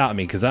gotta right. stop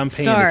me because I'm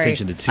paying Sorry.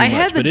 attention to too I much.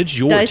 had the But it's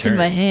your dice turn. in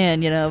my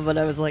hand, but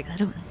I was like, I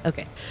don't.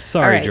 Okay.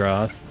 Sorry, All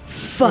Droth.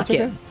 Fuck That's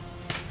it.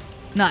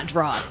 Not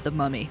draw the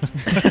mummy.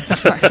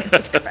 Sorry,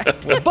 that's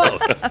correct. Well,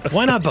 both.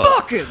 Why not both?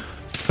 Fuck him.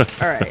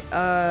 All right.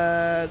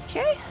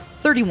 Okay.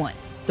 31.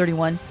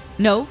 31.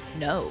 No.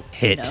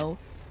 Hit. No.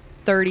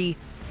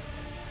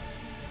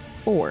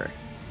 34.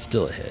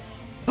 Still a hit.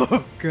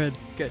 Oh, good.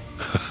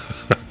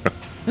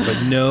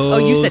 But no Oh,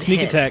 you said sneak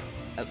hit. attack.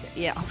 Okay.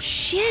 Yeah. Oh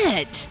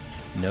shit.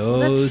 No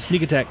That's-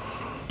 sneak attack.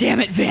 Damn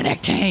it, Van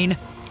Actane.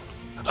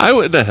 I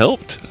wouldn't have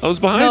helped. I was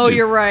behind No, you.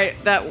 you're right.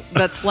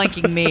 That's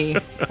flanking me.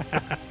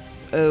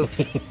 Oops.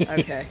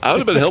 Okay. I would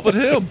have been helping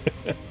him.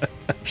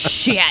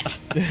 Shit.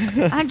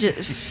 I'm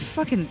just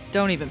fucking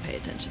don't even pay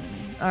attention to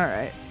me. All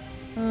right.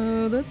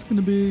 That's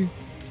gonna be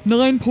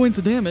 9 points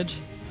of damage.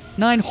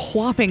 9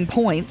 whopping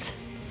points.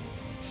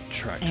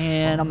 Subtract.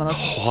 And I'm gonna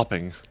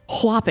Whopping.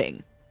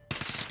 whopping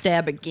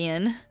stab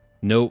again.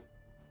 Nope.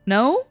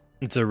 No?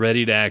 It's a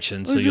readied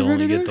action, so It's a you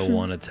only readied get the action.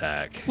 one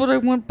attack. But I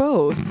want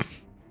both.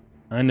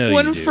 I know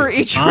One you do. for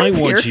each I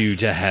rapier. want you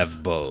to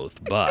have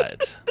both,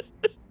 but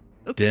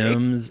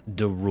Dims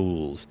the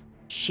rules.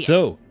 Shit.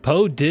 So,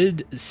 Poe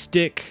did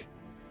stick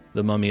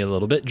the mummy a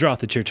little bit.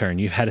 Droth, it's your turn.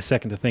 You've had a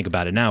second to think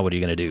about it. Now, what are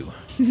you going to do?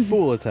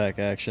 Full attack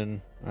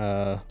action.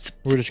 We're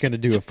just going to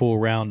do a full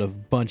round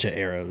of bunch of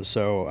arrows.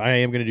 So I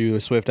am going to do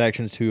a swift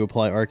action to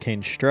apply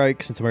Arcane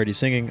Strike. Since I'm already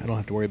singing, I don't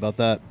have to worry about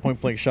that.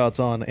 Point blank shots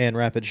on and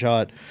rapid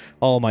shot.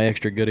 All my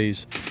extra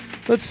goodies.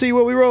 Let's see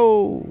what we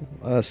roll.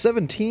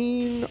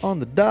 17 on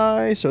the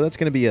die. So that's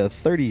going to be a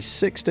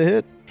 36 to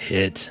hit.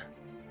 Hit.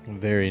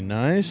 Very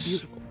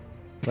nice.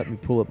 Let me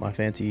pull up my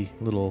fancy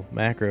little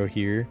macro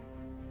here.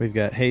 We've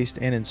got haste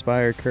and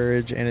inspire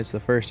courage, and it's the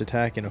first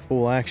attack in a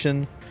full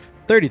action.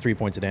 33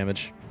 points of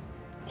damage.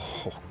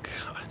 Oh,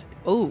 God.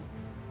 Oh,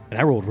 And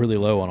I rolled really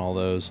low on all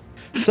those.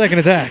 Second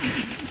attack.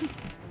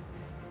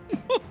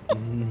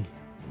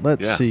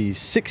 Let's Yeah. see.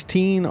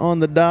 16 on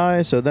the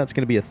die, so that's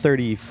going to be a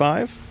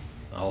 35.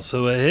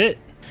 Also a hit.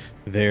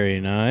 Very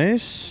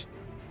nice.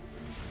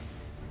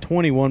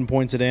 21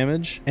 points of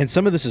damage. And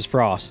some of this is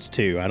frost,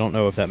 too. I don't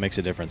know if that makes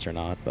a difference or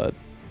not, but...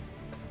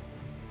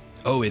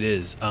 Oh, it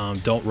is.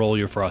 Don't roll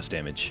your frost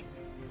damage.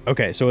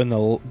 Okay, so in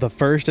the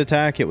first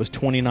attack, it was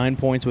 29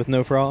 points with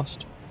no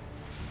frost.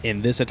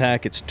 In this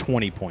attack, it's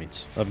 20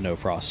 points of no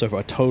frost. So for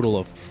a total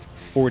of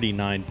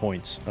 49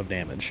 points of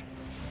damage.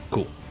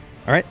 Cool.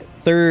 All right,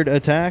 third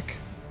attack.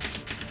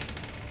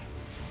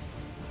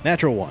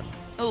 Natural 1.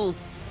 oh,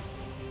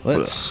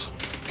 Let's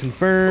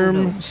confirm.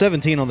 Oh, no.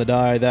 17 on the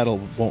die.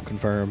 Won't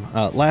confirm.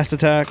 Last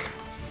attack.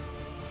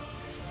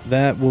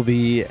 That will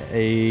be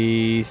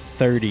a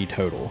 30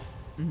 total.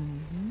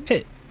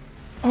 Hit.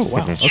 Oh,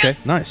 wow. Okay,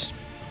 nice.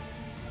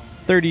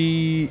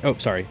 30... Oh,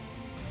 sorry.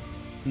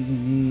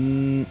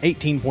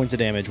 18 points of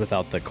damage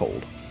without the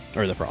cold.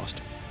 Or the frost.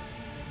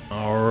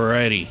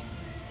 Alrighty.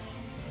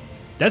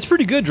 That's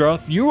pretty good,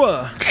 Droth. You've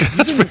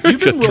been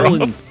good,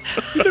 rolling.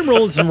 You've been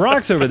rolling some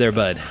rocks over there,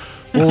 bud.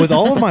 Well, with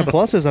all of my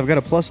pluses, I've got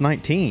a plus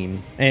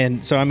 19.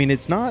 And so, I mean,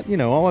 it's not,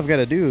 all I've got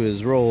to do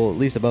is roll at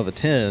least above a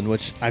 10,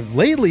 which I've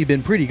lately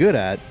been pretty good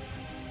at.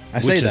 I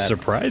say Which is that.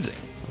 surprising.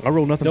 I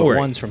roll nothing Don't but worry.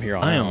 ones from here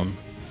on out.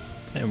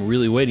 I am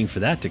really waiting for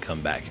that to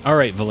come back. All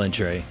right,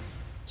 Valentre.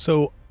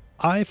 So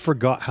I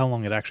forgot how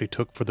long it actually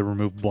took for the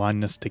remove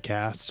blindness to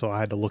cast, so I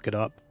had to look it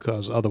up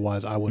because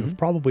otherwise I would have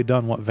probably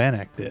done what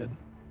Vanek did.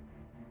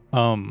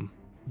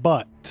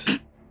 But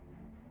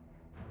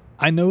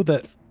I know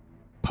that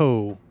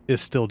Poe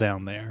is still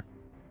down there.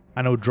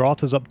 I know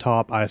Droth is up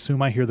top. I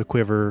assume I hear the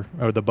quiver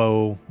or the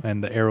bow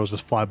and the arrows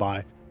just fly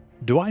by.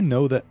 Do I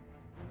know that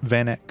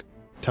Vanek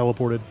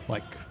teleported?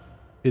 Like,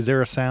 is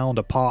there a sound,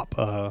 a pop?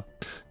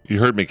 You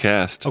heard me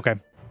cast, Okay.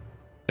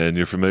 and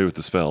you're familiar with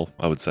the spell,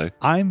 I would say.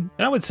 And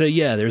I would say,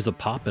 yeah, there's a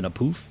pop and a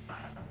poof.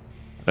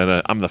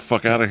 And I'm the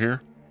fuck out of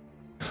here.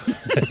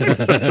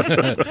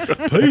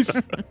 Peace.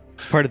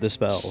 It's part of the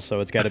spell, so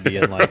it's got to be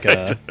in like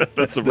a...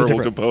 That's the The verbal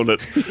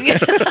different- component.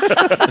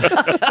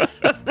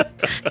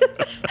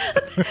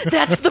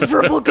 that's the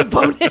verbal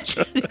component.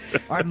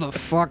 I'm the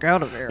fuck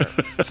out of here.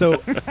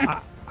 So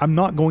I'm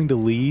not going to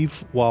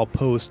leave while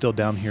Poe is still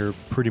down here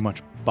pretty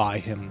much by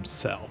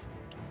himself.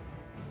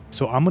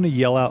 So I'm going to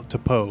yell out to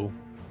Poe.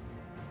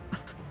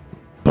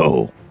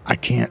 Poe, I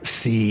can't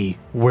see.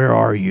 Where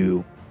are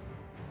you?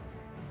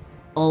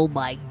 Oh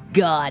my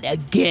god,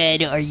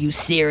 again? Are you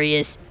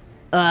serious?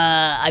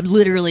 I'm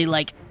literally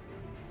like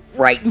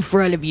right in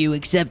front of you,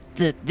 except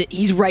that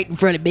he's right in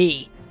front of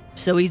me.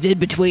 So he's in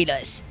between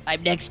us.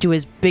 I'm next to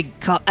his big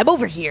cup. I'm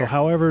over here. So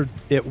however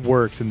it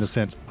works in the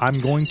sense,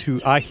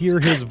 I hear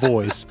his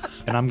voice,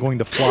 and I'm going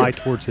to fly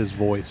towards his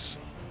voice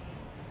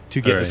to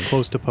get as Alright.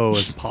 close to Poe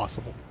as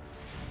possible.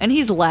 And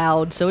he's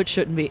loud, so it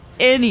shouldn't be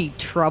any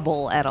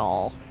trouble at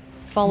all.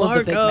 Follow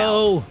the big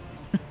mouth.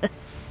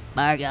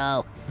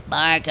 Marco.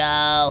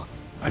 Marco.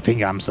 I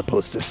think I'm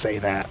supposed to say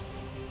that.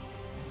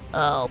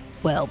 Oh,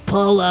 well,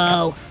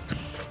 Polo.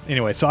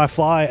 Anyway, so I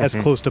fly as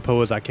close to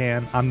Poe as I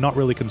can. I'm not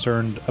really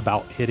concerned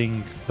about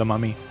hitting the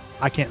mummy.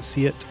 I can't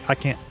see it. I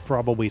can't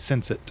probably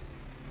sense it.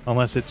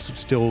 Unless it's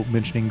still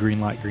mentioning green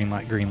light, green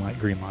light, green light,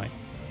 green light.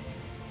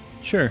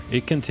 Sure,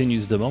 it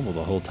continues to mumble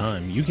the whole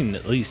time. You can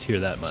at least hear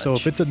that much. So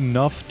if it's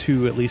enough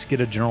to at least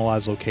get a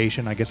generalized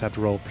location, I guess I have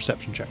to roll a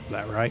perception check for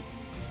that, right?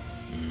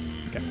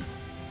 Okay.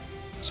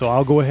 So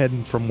I'll go ahead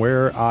and from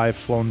where I've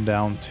flown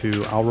down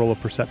to, I'll roll a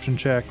perception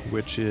check,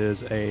 which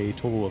is a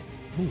total of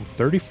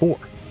 34.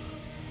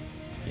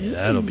 Yeah,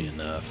 that'll be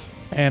enough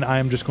And I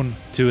am just going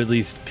to at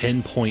least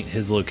pinpoint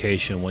his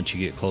location once you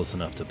get close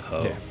enough to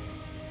Poe. Yeah.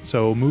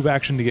 So move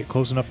action to get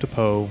close enough to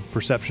Poe,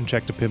 perception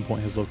check to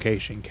pinpoint his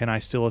location. Can I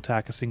still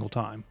attack a single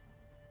time?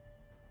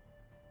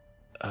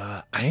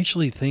 I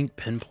actually think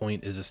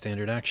pinpoint is a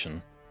standard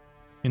action,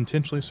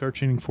 Intentionally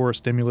searching for a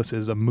stimulus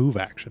is a move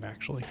action,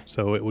 actually.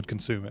 So it would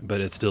consume it.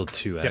 but it's still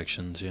two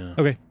actions, yeah.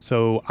 Okay,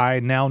 so I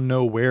now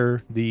know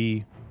where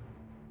the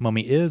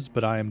mummy is,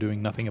 but I am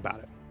doing nothing about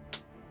it.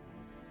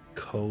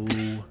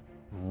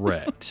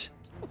 Correct.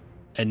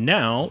 And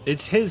now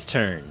it's his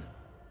turn.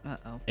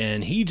 Uh-oh.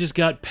 And he just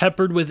got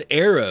peppered with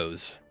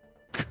arrows.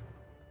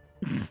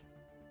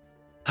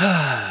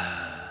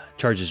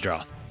 Charges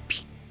Droth.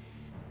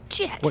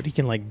 Shit. What, he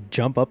can like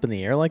jump up in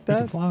the air like You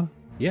can that? fly.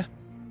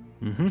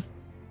 Mm-hmm.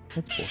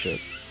 That's bullshit.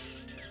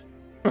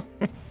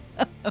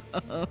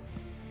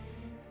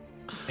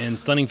 And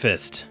Stunning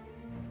Fist.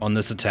 on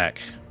this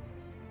attack.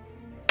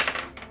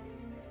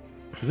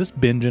 Is this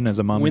Benjen as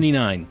a mummy?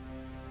 29.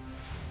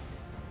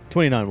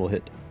 29 will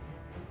hit.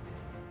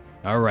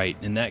 All right.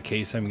 In that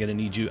case, I'm going to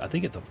need you. I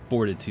think it's a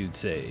fortitude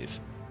save.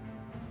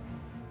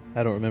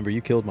 I don't remember.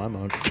 You killed my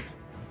monk.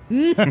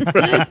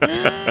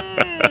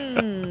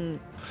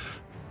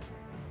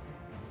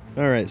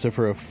 All right, so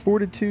for a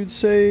fortitude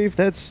save,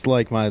 that's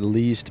like my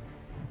least,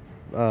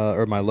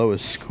 or my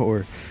lowest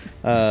score.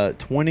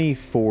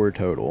 24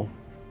 total.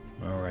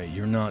 All right.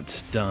 You're not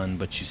stunned,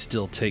 but you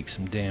still take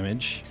some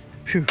damage.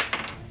 Phew.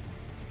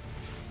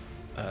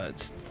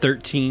 It's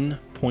 13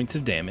 points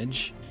of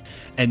damage.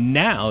 And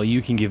now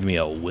you can give me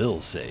a will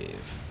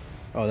save.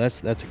 Oh,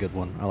 that's a good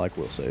one. I like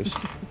will saves.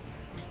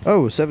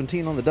 Oh,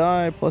 17 on the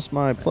die, plus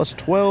my plus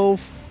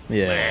 12.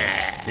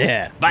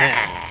 Yeah.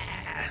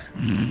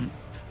 Yeah.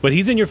 But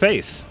he's in your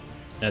face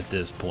at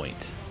this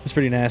point. It's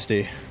pretty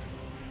nasty.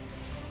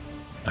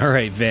 All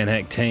right, Van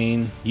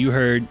Hectane, you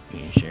heard.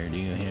 You sure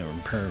do have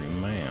a pretty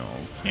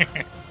mouth.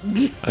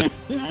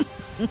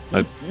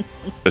 I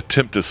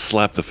attempt to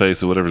slap the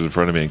face of whatever's in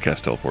front of me and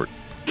cast teleport.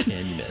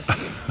 And you miss.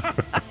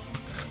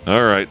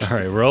 All right. All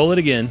right, roll it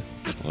again.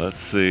 Let's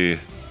see.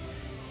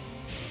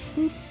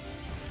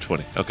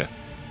 20. Okay.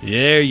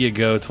 There you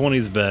go.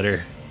 20's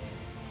better.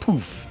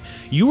 Poof.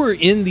 You were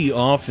in the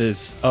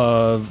office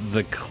of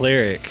the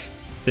cleric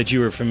that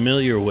you were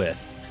familiar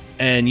with,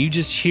 and you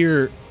just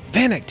hear,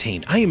 Van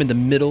Hectane, I am in the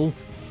middle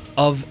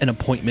of an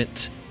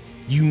appointment.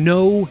 You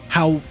know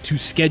how to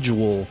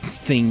schedule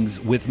things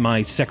with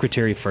my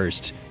secretary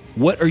first.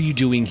 What are you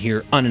doing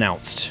here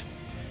unannounced?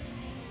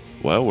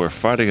 Well, we're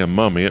fighting a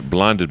mummy. It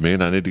blinded me,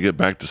 and I need to get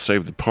back to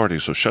save the party.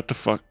 So shut the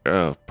fuck.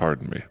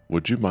 Pardon me.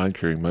 Would you mind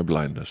curing my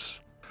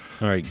blindness?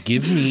 All right,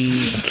 give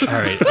me. All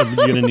right, I'm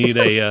going to need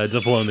a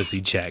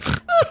diplomacy check.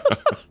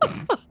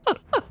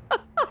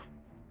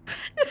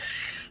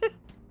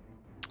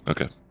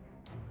 Okay.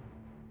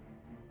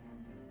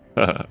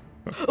 Oh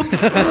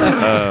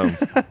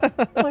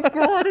my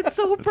god, it's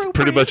so appropriate. It's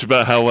pretty much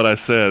about how what I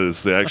said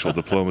is the actual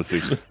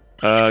diplomacy.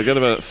 I got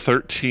about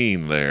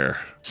 13 there.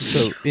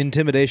 So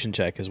intimidation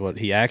check is what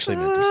he actually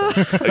meant to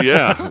say.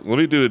 Yeah, let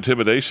me do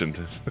intimidation.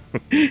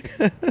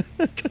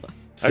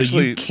 So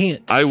Actually, you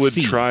can't I would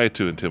see. try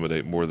to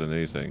intimidate more than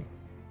anything.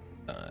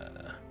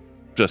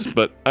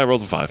 But I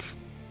rolled a 5.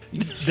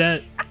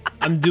 That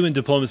I'm doing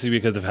diplomacy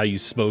because of how you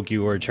spoke.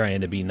 You were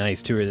trying to be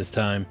nice to her this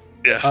time.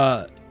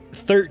 Yeah.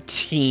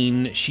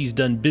 13. She's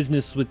done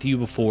business with you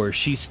before.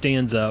 She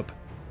stands up.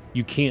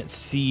 You can't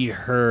see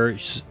her.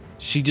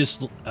 She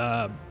just.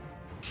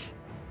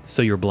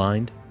 So you're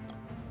blind?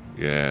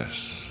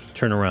 Yes.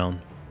 Turn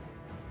around.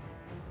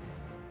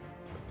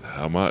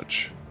 How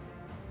much?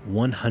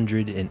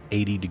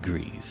 180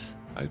 degrees.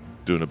 I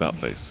do an about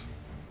face.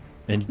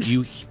 And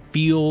you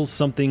feel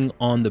something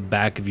on the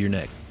back of your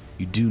neck.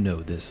 You do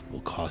know this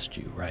will cost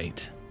you,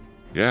 right?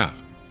 Yeah.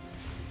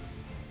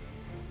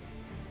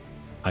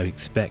 I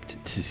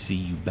expect to see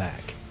you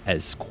back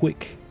as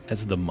quick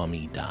as the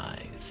mummy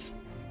dies.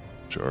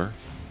 Sure.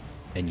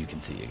 And you can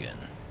see again.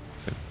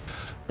 I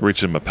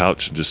reach in my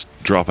pouch and just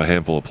drop a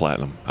handful of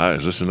platinum.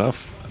 Is this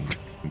enough?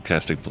 I'm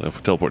casting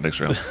teleport next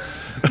round.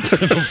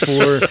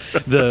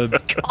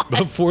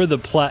 before the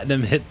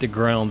platinum hit the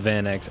ground,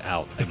 Van X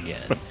out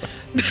again.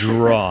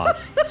 Draw.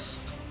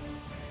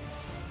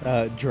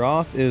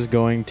 Droth is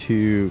going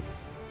to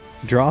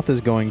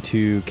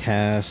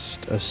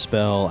cast a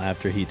spell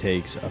after he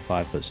takes a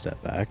 5-foot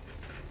step back.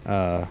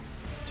 So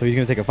he's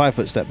going to take a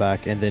 5-foot step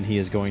back, and then he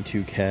is going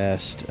to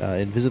cast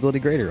Invisibility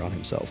Greater on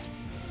himself.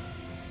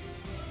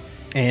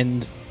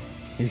 And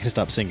he's going to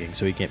stop singing,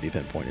 so he can't be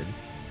pinpointed.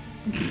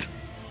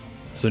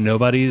 So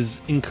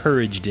nobody's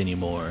encouraged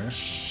anymore.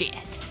 Shit.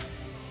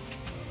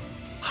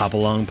 Hop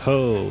along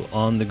Poe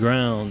on the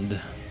ground.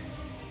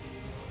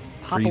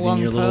 Hop freezing along,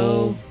 your Poe.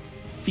 little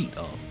feet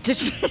off.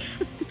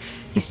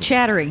 He's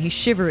chattering. He's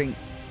shivering.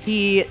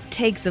 He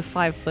takes a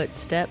 5-foot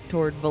step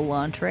toward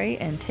Volantre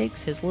and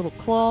takes his little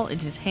claw in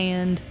his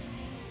hand,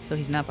 so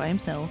he's not by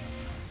himself.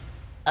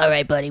 All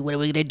right, buddy, what are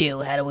we gonna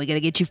do? How are we gonna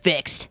get you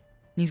fixed?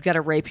 He's got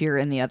a rapier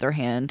in the other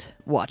hand,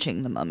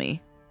 watching the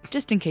mummy,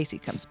 just in case he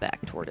comes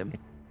back toward him.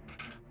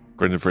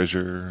 Brendan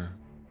Fraser.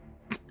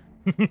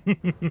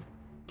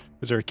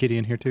 Is there a kitty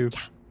in here too?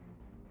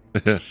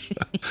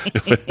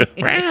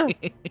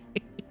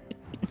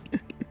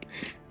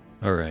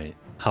 All right.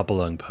 Hop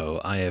along,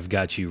 Poe. I have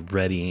got you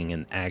readying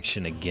an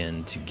action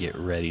again to get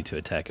ready to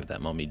attack if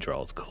that mummy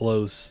draws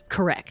close.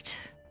 Correct.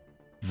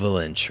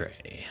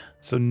 Valentre.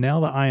 So now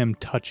that I am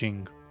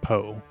touching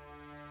Poe,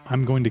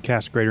 I'm going to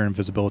cast Greater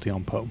Invisibility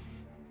on Poe.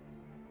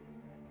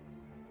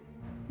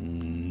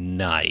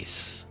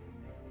 Nice.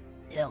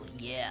 Hell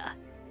yeah.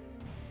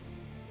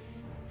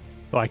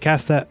 So I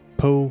cast that,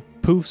 Poe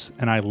poofs,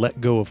 and I let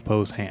go of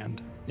Poe's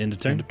hand. End of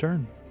turn. End of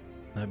turn.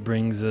 That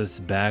brings us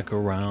back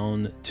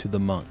around to the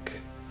monk.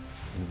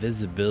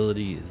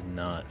 Invisibility is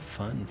not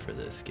fun for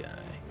this guy.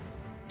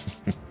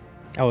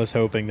 I was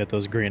hoping that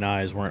those green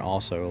eyes weren't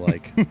also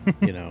like,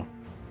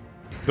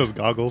 Those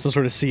goggles. some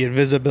sort of see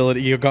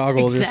invisibility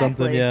goggles or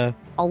something. Exactly. Yeah.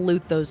 I'll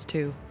loot those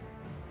too.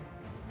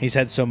 He's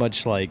had so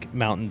much like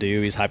Mountain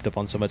Dew. He's hyped up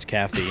on so much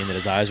caffeine that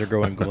his eyes are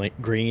growing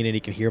green, and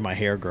he can hear my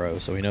hair grow,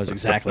 so he knows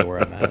exactly where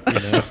I'm at. You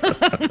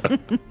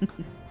know?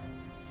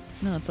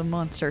 No, it's a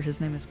monster.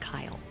 His name is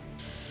Kyle.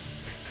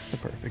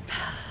 Perfect.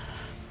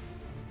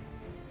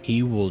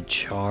 He will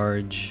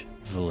charge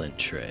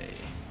Valentre.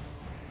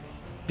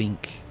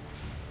 Bink.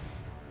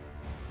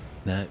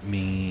 That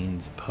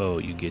means, Poe,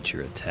 you get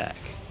your attack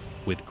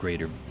with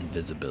greater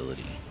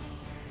invisibility.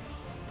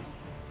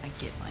 I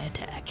get my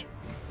attack.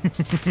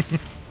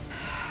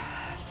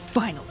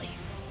 Finally.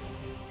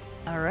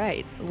 All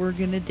right, we're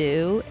gonna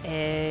do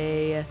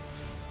a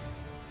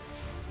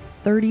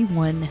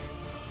 31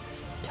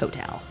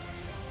 total.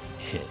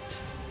 Hit.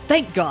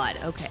 Thank God.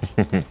 Okay.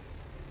 Let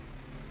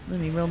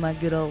me roll my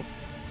good old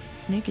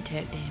sneak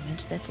attack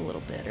damage. That's a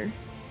little better.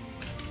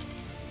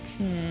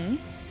 Okay.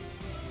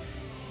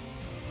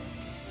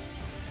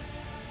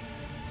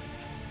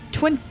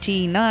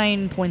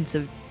 29 points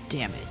of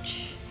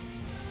damage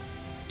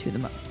to the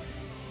monk.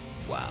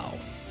 Wow.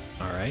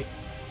 All right.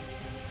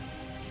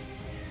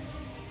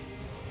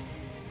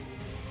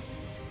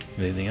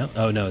 Anything else?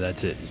 Oh, no,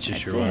 that's it. It's just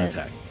That's your one it.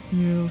 attack.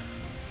 Yeah.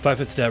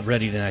 5-foot step,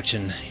 ready in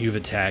action. You've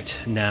attacked.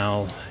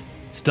 Now,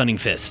 Stunning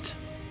Fist.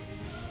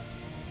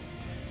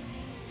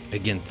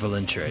 Against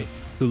Valentre,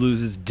 who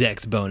loses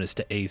Dex bonus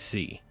to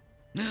AC.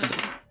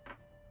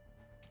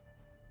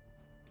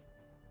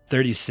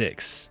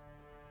 36.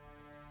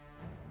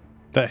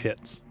 That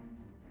hits.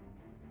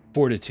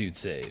 Fortitude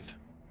save.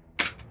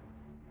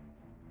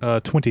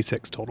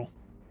 26 total.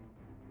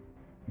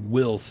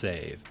 Will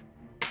save.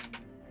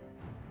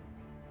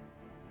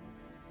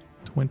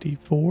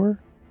 24.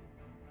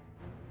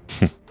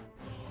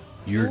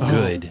 You're Oh,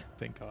 good.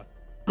 Thank God.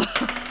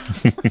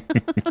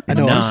 I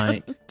know.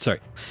 I'm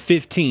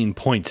 15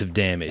 points of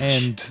damage.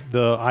 And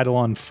the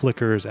Eidolon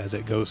flickers as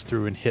it goes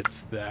through and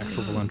hits the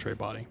actual Valentre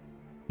body.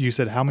 You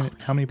said how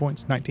many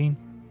points? 19?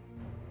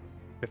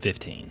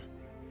 15.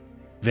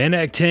 Van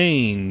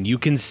Actane, you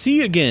can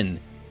see again.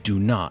 Do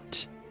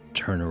not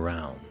turn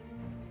around.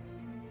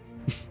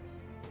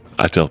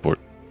 I teleport.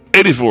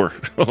 84.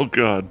 Oh,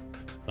 God.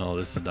 Oh,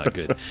 this is not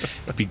good.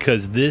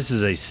 Because this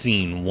is a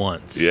scene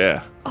once.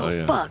 Yeah. Oh,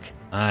 yeah. fuck.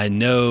 I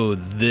know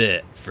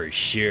that for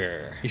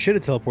sure. You should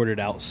have teleported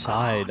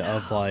outside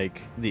of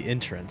like the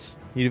entrance.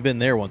 You'd have been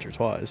there once or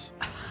twice.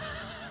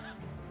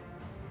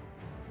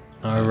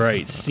 All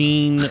right,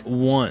 scene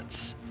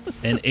once.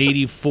 And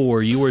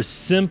 84, you are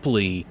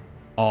simply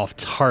off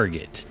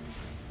target,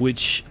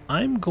 which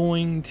I'm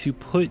going to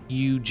put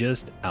you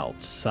just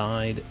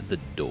outside the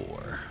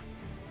door.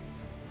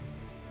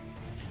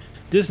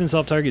 Distance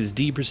off target is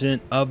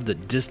D% of the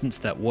distance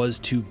that was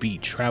to be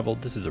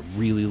traveled. This is a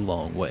really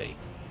long way.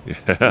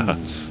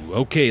 Yes. Ooh,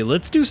 okay,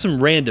 let's do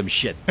some random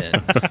shit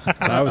then.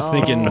 I was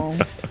thinking Oh.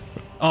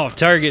 off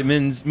target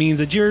means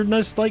that you're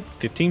just like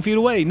 15 feet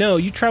away. No,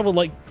 you traveled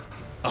like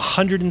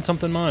 100 and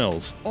something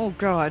miles. Oh,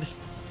 God.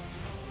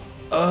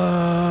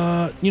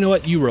 You know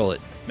what? You roll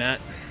it, Matt.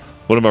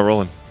 What am I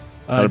rolling?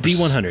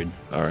 D100.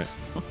 All right.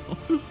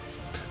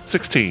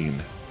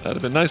 16. That'd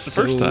have been nice the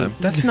first So, time.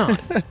 That's not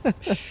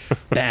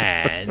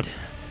bad.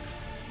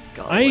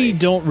 I Golly.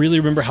 don't really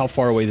remember how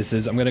far away this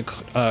is. I'm going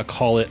to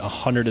call it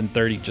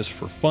 130 just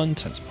for fun,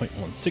 times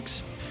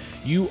 0.16.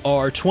 You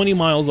are 20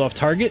 miles off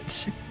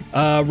target.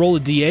 Roll a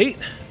D8.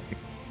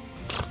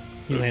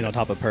 You land on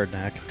top of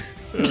Perdnak.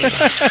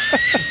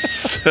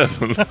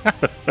 7.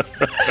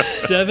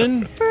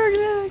 7.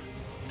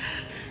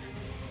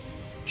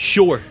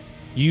 Sure.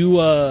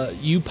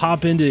 You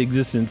pop into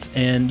existence,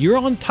 and you're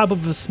on top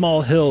of a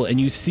small hill,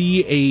 and you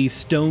see a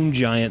stone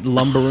giant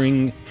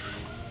lumbering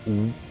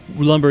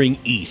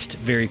east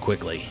very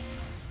quickly.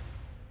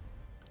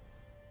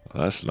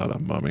 That's not a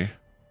mummy.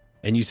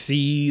 And you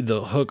see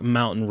the Hook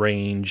Mountain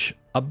Range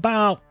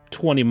about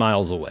 20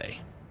 miles away.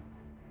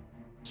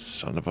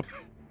 Son of a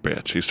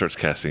bitch. He starts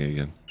casting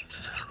again.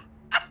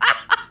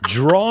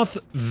 Droth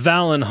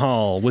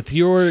Valenhall, with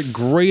your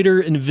greater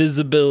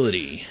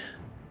invisibility.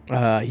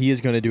 He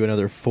is going to do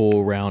another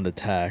full round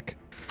attack.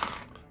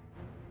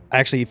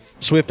 Actually,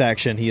 swift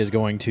action, he is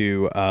going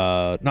to...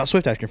 not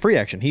swift action, free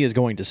action. He is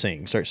going to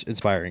sing, starts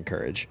inspiring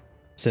courage,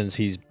 since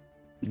he's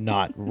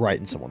not right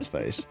in someone's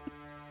face.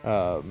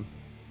 Let me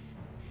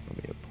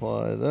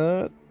apply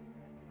that.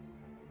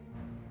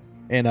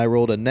 And I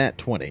rolled a nat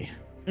 20.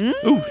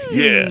 Ooh,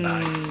 yeah,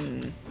 nice.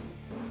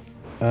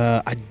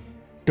 I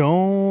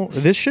don't...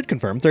 This should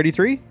confirm.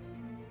 33?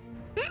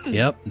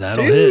 Yep,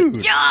 that'll hit.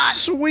 Dude, Yes!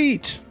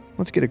 sweet.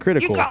 Let's get a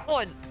critical. You got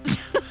one.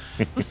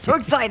 I'm so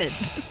excited.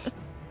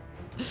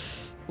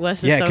 Wes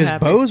is Yeah, so because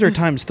happy. bows are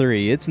times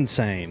 3. It's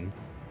insane.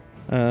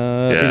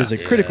 It is a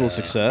critical Yeah.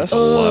 success. A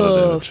lot of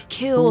Oh, damage.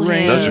 kill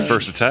him. That was your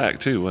first attack,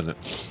 too, wasn't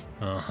it?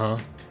 Uh-huh.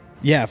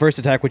 Yeah, first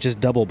attack, which is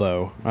double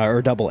bow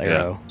or double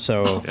arrow.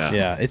 So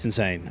Yeah. it's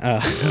insane.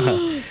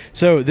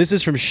 So this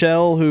is from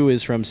Shell, who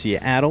is from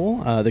Seattle.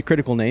 The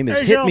critical name is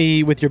Hey, "Hit Shell.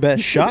 Me with your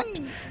best shot."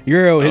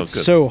 Your arrow hits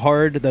good. so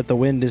hard that the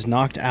wind is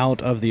knocked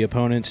out of the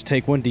opponent.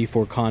 Take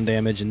 1d4 con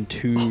damage and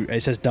 2.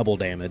 It says double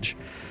damage.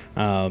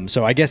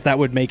 So I guess that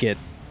would make it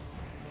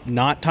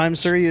not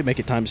times 3, make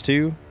it times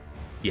 2.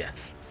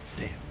 Yes.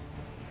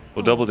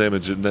 Well, double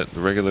damage, isn't that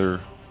the regular,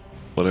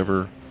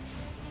 whatever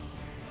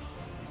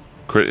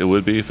crit it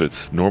would be? If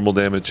it's normal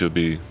damage, it would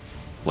be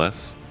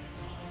less.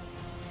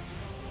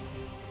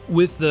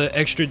 With the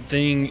extra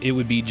thing, it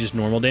would be just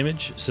normal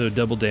damage. So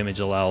double damage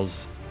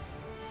allows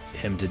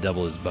him to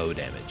double his bow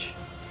damage.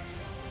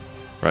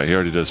 Right, he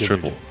already does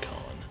triple. Con.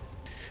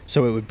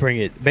 So it would bring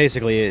it,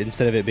 basically,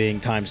 instead of it being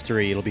times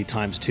 3, it'll be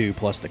times 2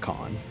 plus the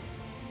con.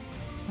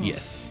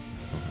 Yes.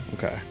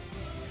 Okay.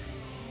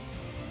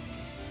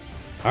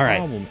 All right.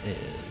 Problem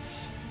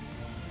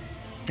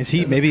Is he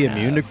doesn't maybe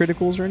immune to have-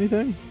 criticals or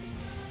anything?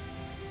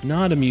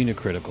 not immune to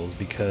criticals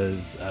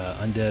because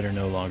undead are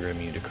no longer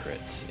immune to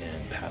crits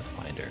in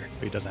Pathfinder.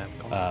 He doesn't have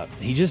con.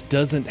 He just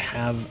doesn't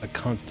have a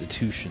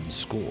Constitution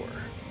score.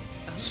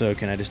 So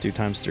can I just do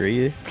times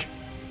 3?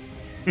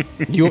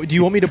 Do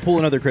you want me to pull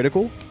another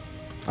critical?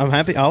 I'm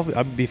happy.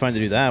 I'd be fine to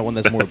do that. One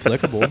that's more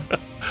applicable.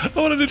 I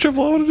want to do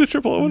triple. I want to do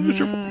triple. I want to do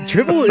triple.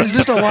 Triple is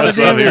just a lot of That's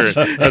what I'm damage.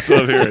 hearing. That's what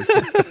I'm hearing.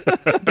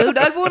 Dude,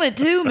 I'd want it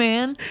too,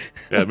 man.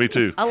 Yeah, me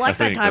too. I like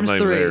that think. times I'm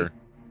not even 3. there.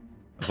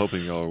 I'm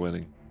hoping y'all are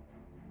winning.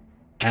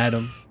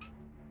 Adam,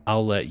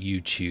 I'll let you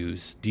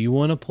choose. Do you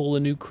want to pull a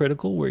new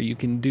critical where you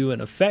can do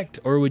an effect,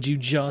 or would you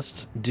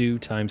just do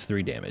times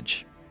 3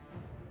 damage?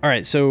 All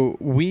right, so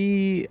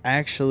we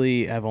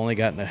actually have only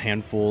gotten a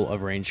handful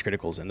of ranged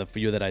criticals, and the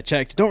few that I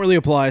checked don't really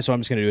apply. So I'm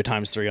just going to do a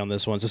times 3 on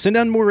this one. So send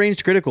down more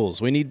ranged criticals.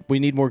 We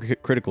need more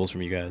criticals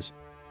from you guys.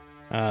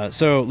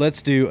 So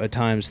let's do a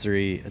times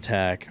 3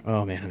 attack.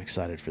 Oh man, I'm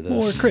excited for this.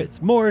 More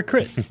crits, more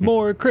crits,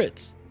 more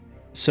crits.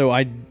 So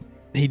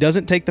he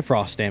doesn't take the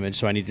frost damage,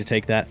 so I need to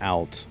take that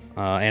out.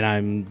 And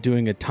I'm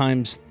doing a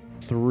times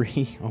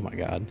 3. Oh my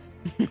god.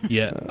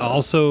 Yeah.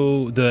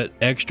 Also, the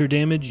extra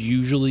damage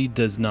usually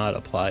does not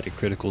apply to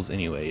criticals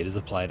anyway. It is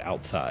applied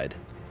outside.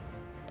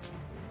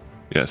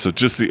 Yeah, so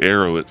just the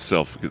arrow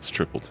itself gets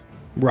tripled.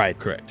 Right.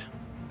 Correct.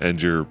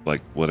 And your, like,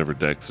 whatever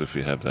dex if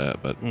you have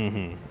that. But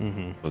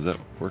was that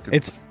working?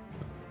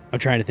 I'm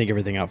trying to think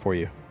everything out for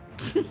you.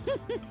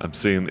 I'm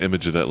seeing an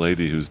image of that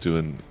lady who's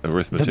doing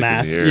arithmetic The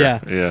math. in the air. Yeah.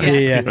 Yeah.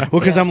 Yes. Yeah.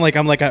 Well, because Yes. I'm like,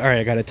 all right,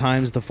 I got to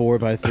times the 4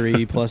 by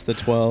 3 plus the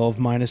 12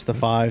 minus the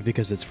 5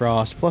 because it's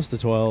frost plus the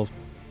 12.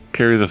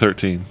 Carry the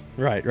 13.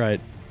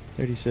 Right.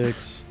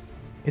 36.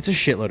 It's a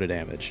shitload of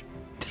damage.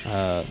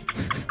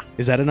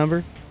 Is that a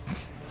number?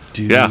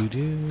 Yeah.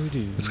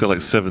 It's got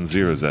like 7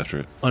 zeros after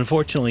it.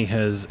 Unfortunately,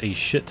 has a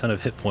shit ton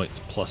of hit points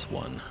plus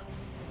 1.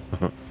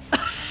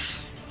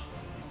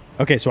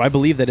 Okay, so I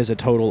believe that is a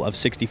total of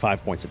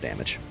 65 points of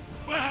damage.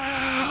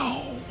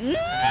 Wow.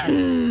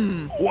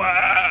 Mm,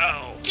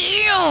 Wow.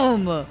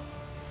 damn.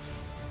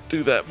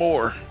 Do that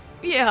more.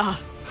 Yeah.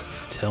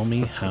 Tell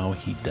me how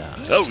he died.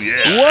 Oh,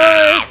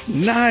 yeah.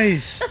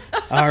 Nice.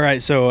 All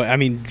right, so I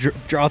mean,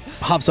 Droth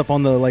hops up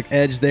on the like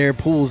edge there,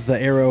 pulls the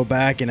arrow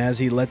back, and as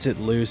he lets it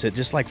loose, it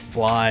just like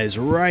flies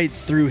right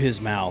through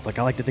his mouth. Like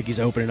I like to think he's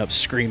opening up,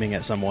 screaming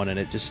at someone, and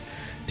it just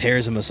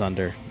tears him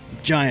asunder.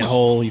 Giant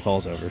hole. He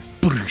falls over.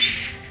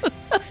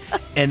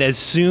 And as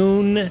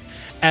soon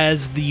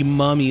as the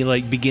mummy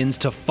like begins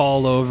to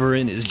fall over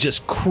and is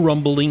just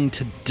crumbling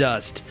to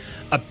dust,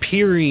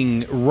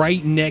 appearing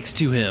right next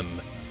to him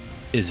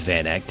is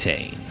Van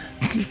Actane.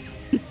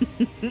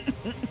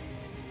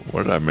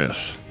 What did I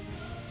miss?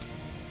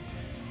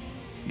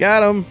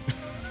 Got him.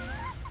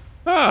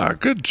 Ah,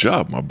 good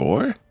job, my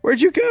boy.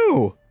 Where'd you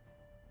go?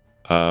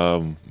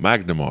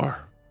 Magnamar.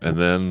 And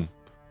then,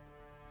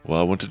 well,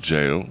 I went to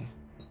jail.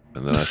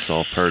 And then I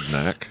saw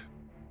Perdnak.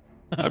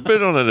 I've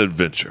been on an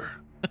adventure.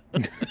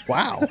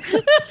 Wow.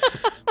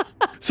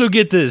 So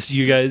get this,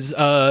 you guys.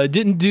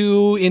 Didn't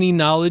do any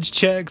knowledge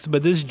checks,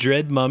 but this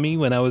dread mummy,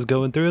 when I was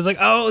going through, I was like,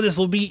 oh, this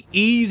will be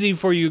easy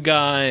for you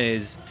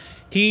guys.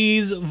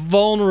 He's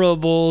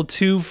vulnerable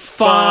to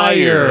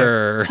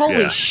fire.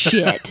 Holy Yeah.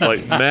 shit.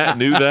 Like, Matt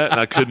knew that, and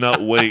I could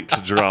not wait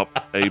to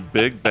drop a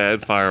big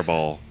bad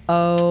fireball.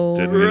 Oh.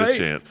 Didn't get Right. a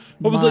chance.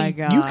 I was My like,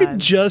 you could God.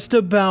 just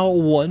about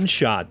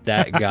one-shot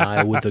that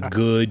guy with a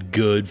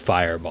good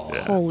fireball.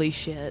 Yeah. Holy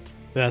shit.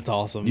 That's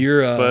awesome.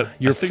 Your But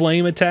your I think-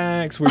 flame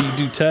attacks where you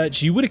do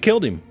touch, you would have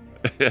killed him.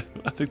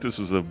 I think this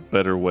was a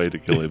better way to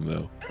kill him,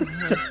 though.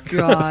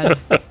 God.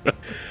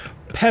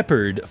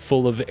 Peppered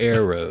full of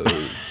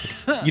arrows.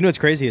 You know what's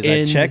crazy is I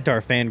In- checked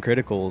our fan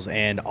criticals,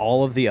 and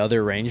all of the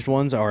other ranged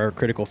ones are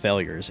critical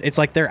failures. It's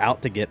like they're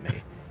out to get me.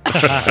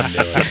 I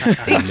knew it.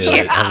 I knew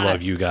it. I Yeah.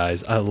 love you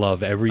guys. I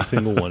love every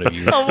single one of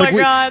you. Oh my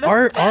God.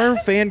 Our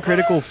fan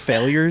critical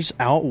failures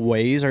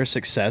outweighs our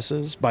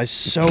successes by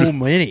so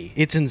many.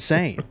 It's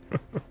insane.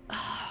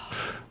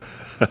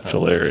 That's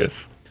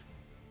hilarious.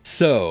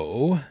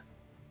 So,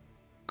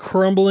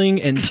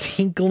 crumbling and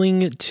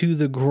tinkling to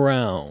the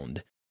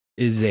ground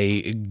is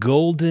a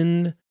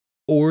golden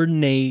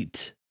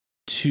ornate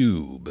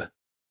tube.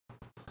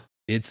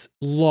 It's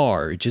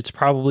large. It's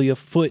probably a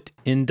foot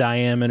in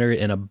diameter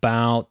and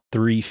about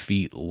 3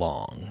 feet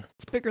long.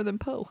 It's bigger than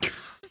Poe.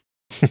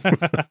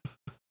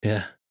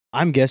 Yeah.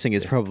 I'm guessing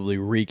it's probably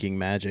wreaking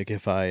magic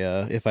if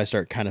I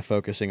start kind of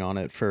focusing on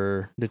it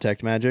for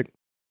detect magic.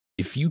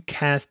 if you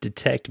cast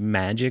Detect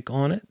Magic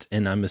on it,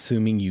 and I'm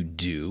assuming you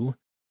do,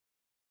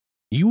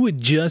 you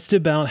would just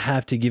about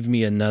have to give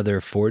me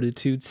another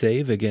Fortitude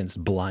save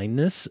against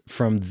blindness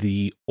from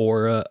the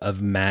aura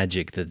of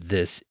magic that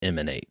this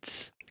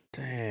emanates.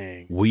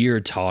 Dang. We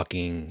are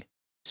talking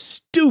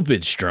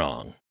stupid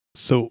strong.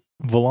 So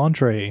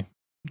Volantre,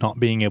 not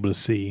being able to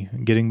see,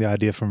 getting the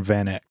idea from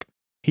Van Eck,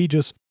 he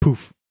just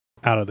poof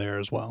out of there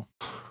as well.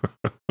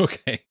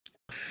 Okay.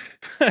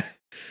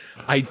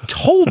 I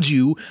told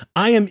you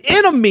I am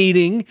in a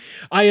meeting.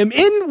 I am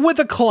in with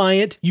a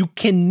client. You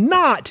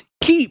cannot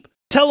keep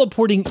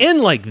teleporting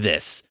in like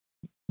this.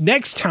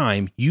 Next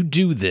time you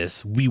do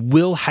this, we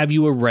will have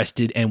you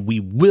arrested and we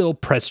will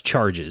press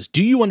charges.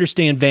 Do you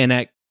understand, Van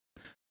Eck?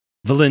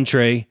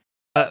 Valentre?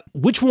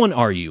 Which one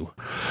are you?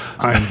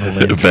 I'm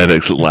Valentre. Van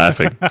Eck's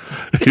laughing.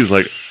 He's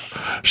like,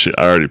 shit,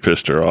 I already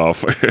pissed her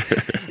off.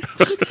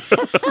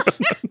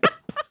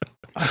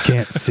 I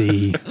can't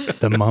see.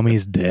 The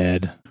mummy's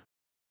dead.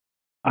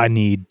 I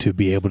need to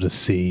be able to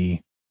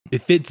see.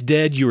 If it's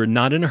dead, you are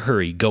not in a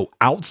hurry. Go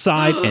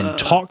outside and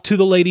talk to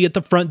the lady at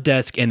the front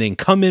desk and then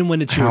come in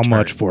when it's your How turn.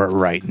 much for it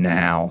right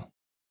now?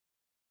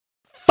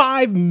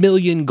 5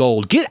 million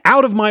gold. Get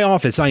out of my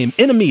office. I am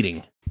in a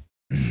meeting.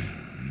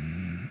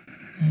 Can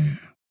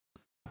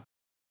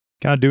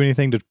I do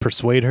anything to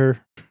persuade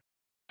her?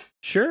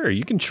 Sure,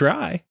 you can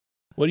try.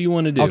 What do you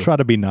want to do? I'll try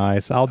to be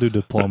nice. I'll do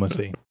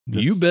diplomacy.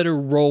 You better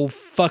roll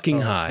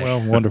fucking high. Well,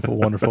 wonderful,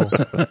 wonderful.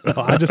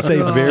 I just say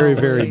very,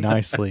 very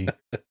nicely.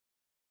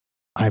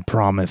 I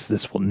promise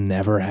this will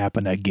never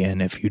happen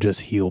again if you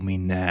just heal me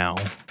now.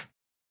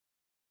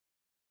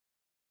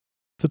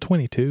 It's a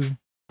 22.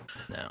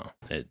 No,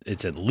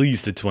 it's at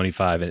least a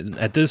 25. And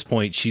at this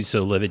point, she's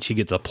so livid, she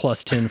gets a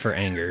plus 10 for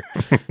anger.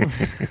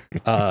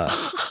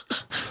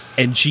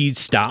 And she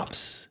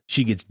stops.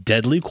 She gets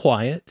deadly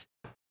quiet.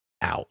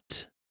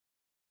 Out.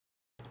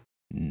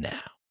 Now.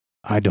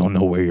 I don't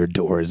know where your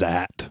door is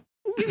at.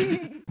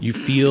 You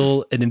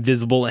feel an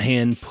invisible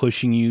hand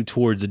pushing you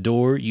towards a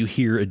door. You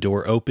hear a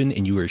door open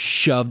and you are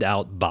shoved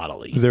out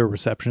bodily. Is there a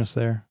receptionist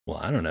there? Well,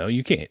 I don't know.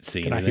 You can't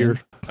see Can I anything.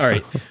 hear? All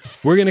right.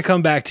 We're going to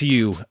come back to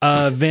you.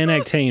 Van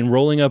Actane,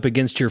 rolling up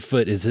against your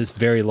foot is this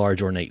very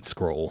large ornate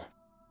scroll.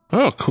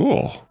 Oh,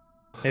 cool.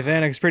 Hey,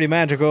 Vanek's pretty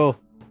magical.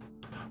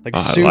 Like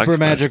I super like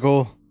magic.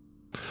 magical.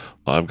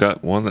 I've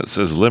got one that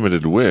says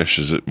limited wish.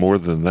 Is it more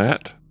than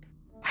that?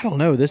 I don't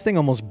know. This thing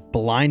almost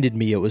blinded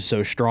me. It was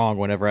so strong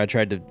whenever I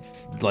tried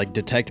to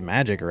detect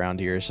magic around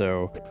here.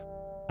 So,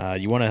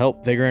 you want to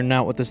help figuring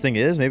out what this thing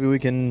is? Maybe we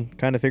can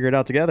kind of figure it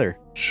out together.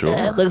 Sure.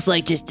 It looks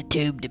like just a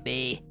tube to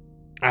me.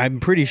 I'm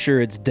pretty sure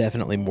it's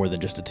definitely more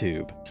than just a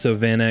tube. So,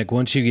 Vanek,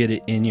 once you get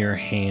it in your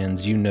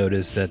hands, you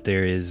notice that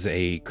there is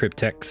a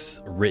cryptex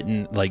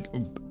written,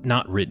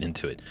 not written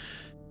into it,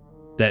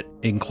 that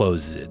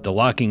encloses it. The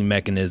locking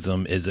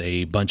mechanism is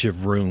a bunch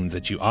of runes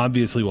that you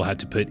obviously will have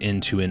to put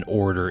into an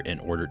order in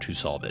order to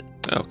solve it.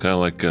 Oh, kind of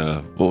like,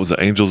 what was it,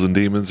 Angels and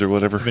Demons or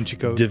whatever? Da Vinci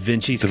Code. Da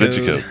Vinci's Da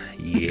Vinci Code.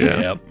 Code.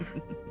 Yep.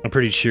 I'm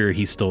pretty sure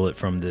he stole it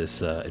from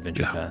this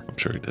adventure Yeah, path. I'm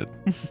sure he did.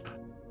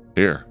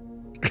 Here.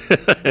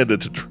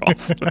 Handed to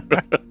Droth. You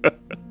have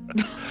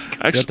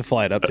Actually, to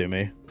fly it up to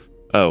me.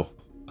 I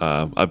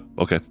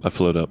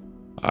float up.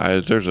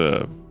 There's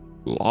a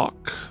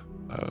lock,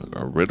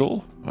 a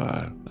riddle.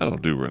 I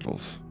don't do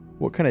riddles.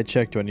 What kind of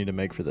check do I need to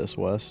make for this,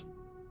 Wes?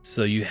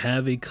 So you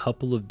have a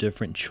couple of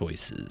different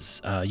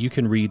choices. You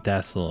can read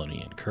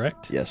Thessalonian,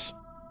 correct? Yes.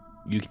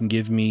 You can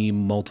give me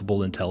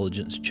multiple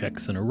intelligence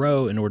checks in a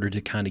row in order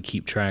to kind of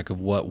keep track of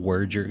what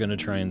words you're going to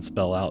try and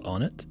spell out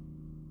on it.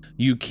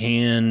 You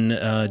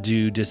can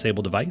do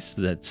disable device,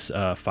 that's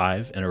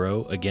 5 in a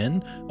row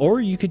again,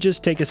 or you could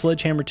just take a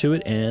sledgehammer to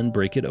it and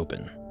break it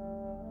open.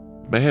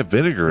 May have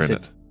vinegar in Is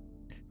it.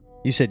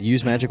 You said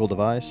use magical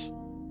device?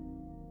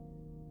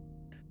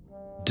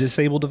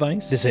 Disable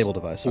device? Disable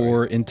device, sorry.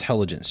 Or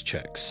intelligence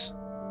checks.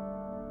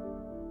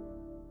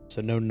 So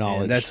no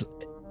knowledge. And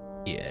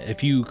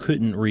if you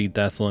couldn't read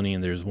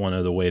Thessalonian, there's one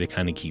other way to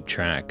kind of keep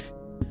track,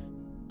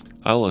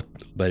 I'll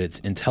but it's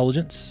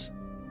intelligence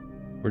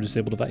or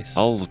disable device.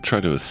 I'll try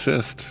to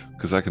assist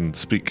because I can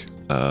speak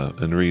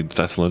and read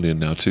Thessalonian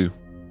now too.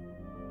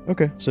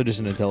 Okay, so just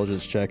an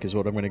intelligence check is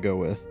what I'm going to go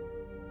with.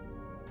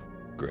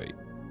 Great.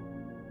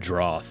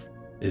 Droth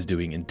is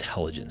doing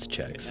intelligence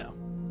checks. now.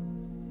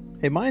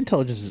 Hey, my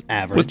intelligence is With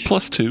average.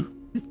 +2.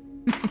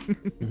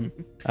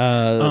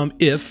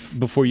 If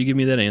before you give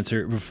me that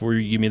answer, before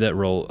you give me that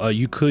roll,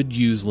 you could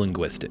use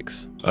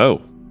linguistics.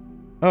 Oh,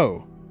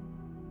 Oh,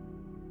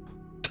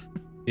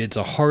 It's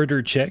a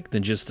harder check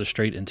than just the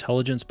straight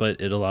intelligence,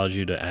 but it allows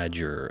you to add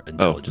your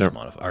intelligence never-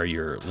 modifier, or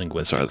your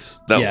linguistics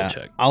that yeah.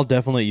 check. I'll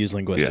definitely use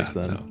linguistics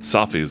yeah. then. No.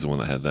 Safi is the one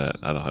that had that.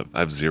 I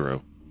have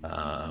 0.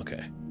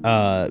 Okay.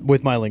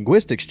 With my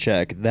linguistics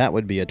check, that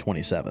would be a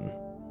 27.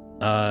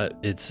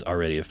 It's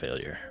already a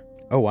failure.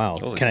 Oh, wow.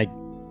 Holy. Can I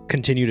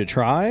continue to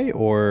try,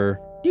 or...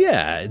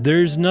 Yeah,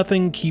 there's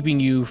nothing keeping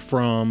you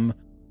from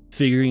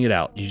figuring it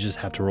out. You just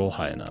have to roll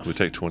high enough. It would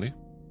take 20,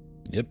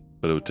 Yep,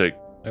 but it would take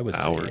I would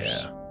hours. say,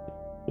 yeah.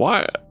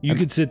 Why? You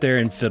could sit there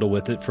and fiddle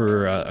with it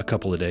for a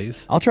couple of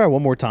days. I'll try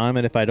one more time,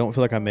 and if I don't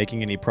feel like I'm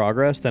making any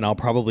progress, then I'll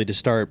probably just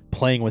start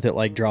playing with it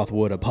like Droth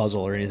would a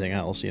puzzle or anything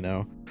else,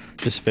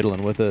 just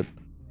fiddling with it.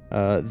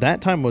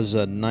 That time was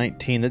a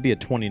 19. That'd be a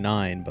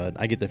 29, but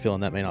I get the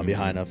feeling that may not be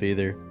high enough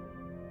either.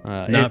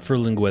 Not for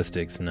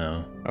linguistics,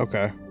 no.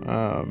 Okay.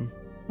 All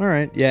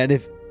right. Yeah, and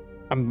if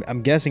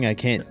I'm guessing I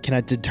can't. Can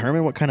I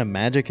determine what kind of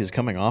magic is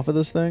coming off of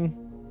this thing?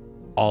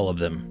 All of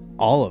them.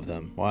 All of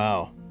them.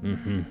 Wow.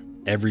 Mm-hmm.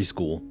 Every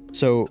school.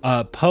 So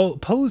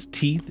Poe's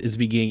teeth is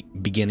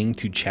beginning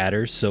to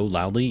chatter so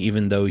loudly,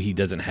 even though he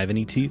doesn't have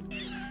any teeth.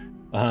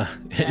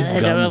 His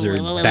gums are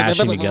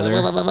bashing together.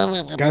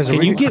 guys,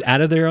 Can you get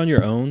out of there on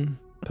your own,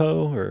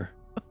 Poe, or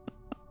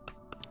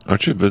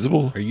Aren't you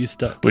invisible? are you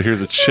stuck? We hear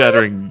the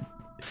chattering.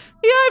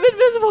 Yeah, I'm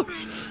invisible.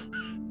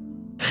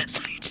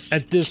 So you just-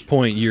 At this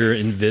point, you're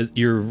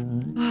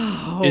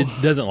Oh. It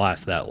doesn't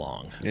last that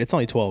long. It's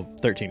only 12,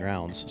 13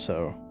 rounds,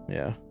 so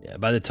yeah. Yeah,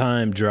 by the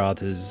time Droth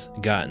has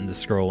gotten the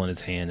scroll in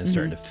his hand and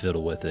starting to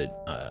fiddle with it,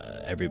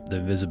 the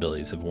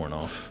invisibilities have worn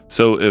off.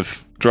 So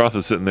if Droth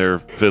is sitting there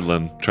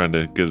fiddling, trying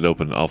to get it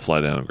open, I'll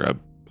fly down and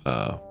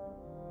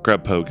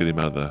grab Poe, get him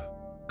out of the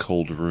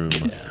cold room.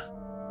 Yeah.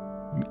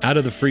 Out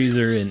of the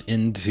freezer and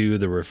into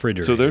the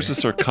refrigerator. So there's a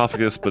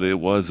sarcophagus, but it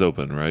was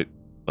open, right?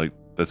 Like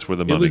that's where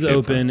the mummy It was came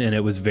open from. and it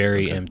was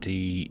very Okay.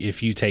 empty.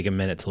 If you take a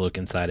minute to look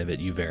inside of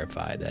it, you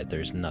verify that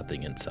there's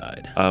nothing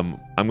inside. I'm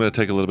going to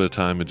take a little bit of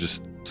time and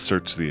just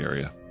search the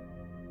area.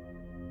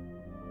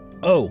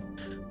 Oh,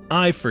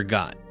 I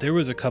forgot. There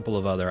was a couple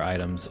of other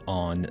items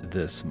on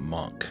this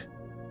monk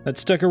that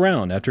stuck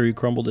around after he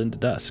crumbled into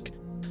dust.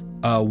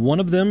 One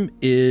of them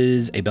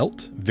is a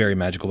belt, very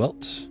magical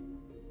belt,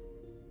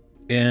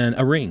 and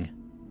a ring.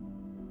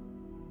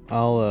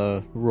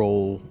 I'll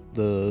roll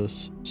the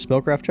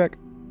spellcraft check.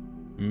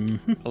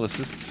 Mm-hmm. I'll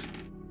assist.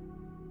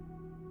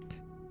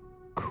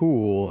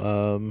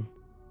 Cool.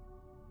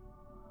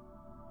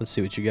 Let's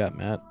see what you got,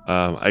 Matt.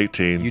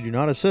 18. You do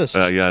not assist.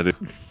 Yeah, I do.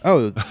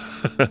 Oh,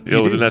 Yeah,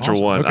 with a do? natural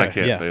Awesome. one, I Okay,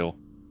 can't yeah. fail.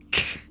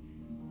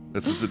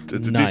 It's a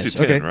nice. DC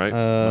 10, Okay.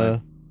 right?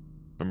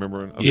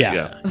 Remembering? Okay,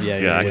 Yeah.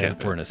 Yeah, I Looking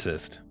can't. for an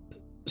assist.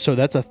 So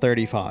that's a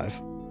 35.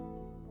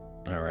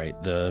 All right.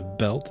 The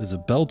belt is a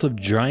belt of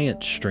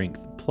giant strength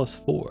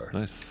 +4.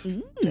 Nice.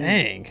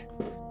 Dang.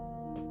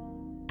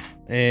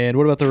 And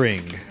what about the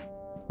ring?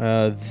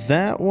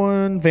 That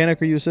one, Vanek,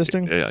 are you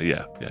assisting?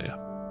 Yeah.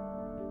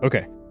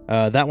 Okay.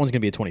 That one's gonna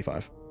be a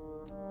 25.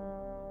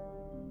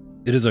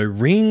 It is a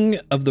ring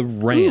of the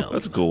ram, Ooh,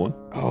 that's a cool one.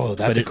 Oh,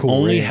 that's but a it cool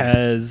only ring.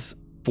 has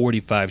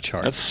 45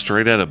 charts. That's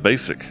straight out of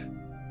basic.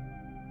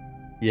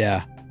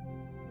 Yeah.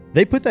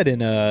 They put that in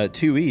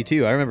 2E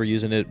too. I remember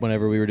using it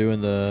whenever we were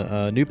doing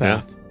the New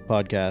Path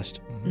podcast.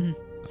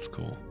 That's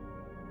cool.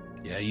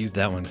 Yeah, I used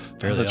that one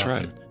fairly that's often.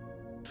 right.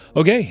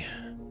 Okay.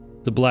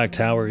 The Black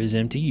Tower is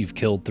empty. You've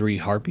killed 3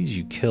 harpies.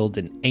 You killed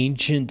an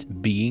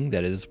ancient being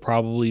that is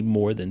probably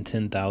more than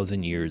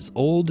 10,000 years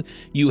old.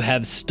 You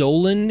have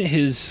stolen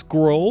his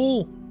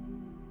scroll.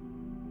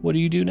 What do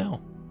you do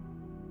now?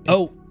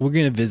 Oh, we're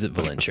going to visit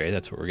Valentre.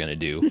 That's what we're going to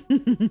do.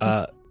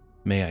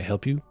 May I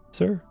help you,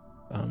 sir?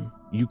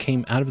 You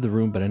came out of the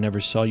room, but I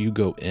never saw you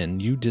go in.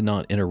 You did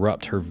not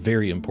interrupt her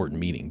very important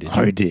meeting, did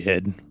you? I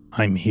did.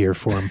 I'm here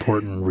for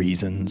important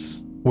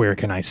reasons. Where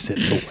can I sit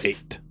to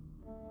wait?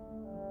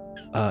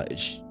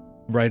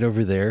 Right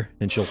over there,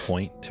 and she'll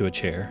point to a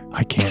chair.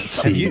 I can't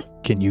see.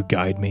 Can you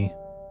guide me?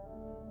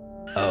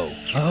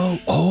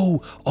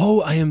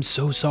 Oh, I am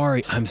so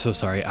sorry. I'm so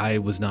sorry. I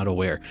was not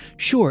aware.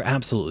 Sure,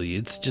 absolutely.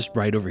 It's just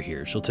right over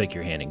here. She'll take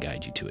your hand and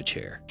guide you to a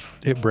chair.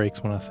 It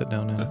breaks when I sit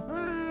down in it.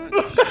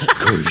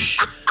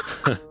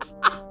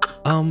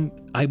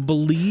 I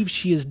believe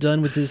she is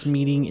done with this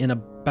meeting in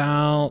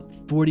about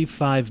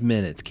 45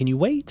 minutes. Can you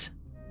wait?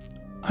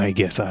 I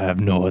guess I have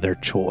no other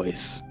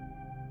choice.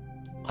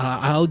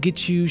 I'll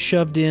get you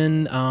shoved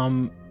in.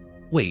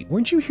 Wait,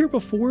 weren't you here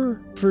before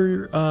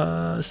for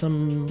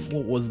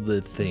what was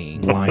the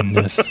thing?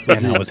 Blindness,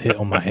 and I was hit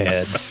on my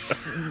head.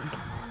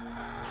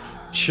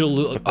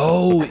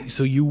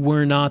 So you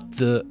were not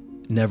the.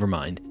 Never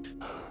mind.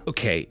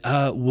 Okay,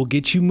 we'll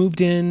get you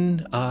moved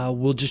in.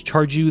 We'll just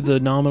charge you the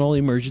nominal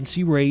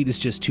emergency rate. It's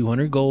just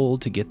 200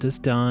 gold to get this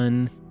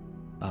done.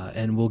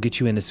 And we'll get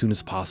you in as soon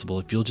as possible.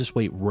 If you'll just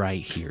wait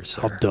right here,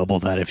 sir. I'll double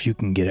that if you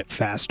can get it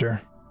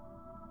faster.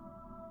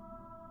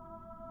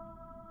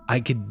 I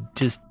could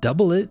just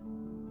double it.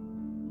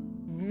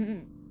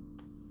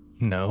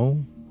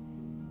 No.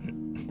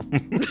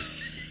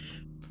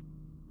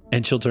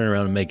 And she'll turn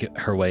around and make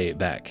her way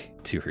back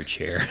to her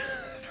chair.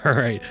 All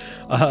right.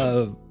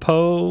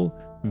 Poe,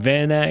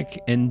 Vanek,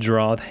 and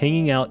Droth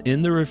hanging out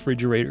in the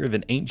refrigerator of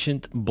an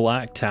ancient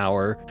black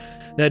tower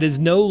that is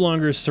no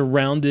longer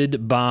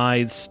surrounded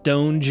by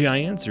stone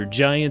giants or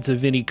giants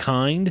of any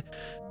kind.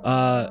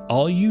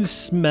 All you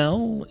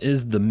smell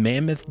is the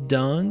mammoth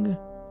dung,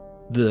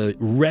 the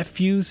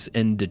refuse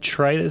and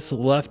detritus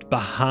left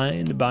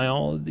behind by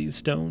all of these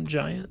stone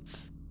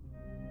giants.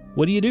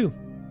 What do you do?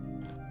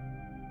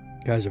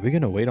 Guys, are we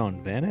gonna wait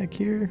on Vanek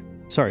here?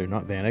 Sorry,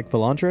 not Vanek.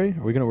 Volantre?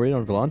 Are we going to wait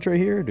on Volantre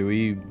here? Or do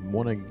we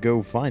want to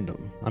go find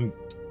him?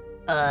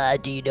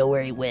 Do you know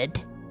where he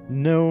went?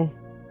 No,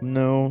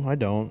 I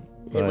don't.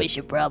 Then we but-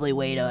 should probably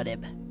wait on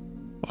him.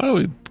 Why don't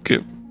we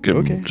give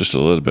Okay. him just a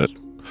little bit?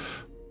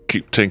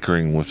 Keep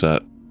tinkering with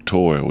that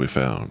toy we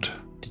found.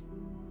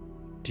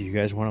 Do you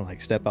guys want to like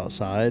step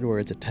outside where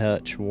it's a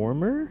touch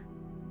warmer?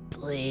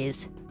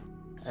 Please.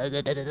 I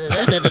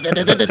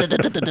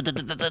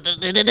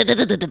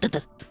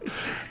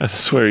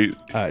swear,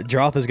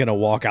 Droth is going to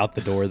walk out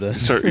the door then.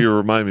 you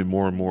remind me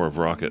more and more of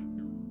Rocket.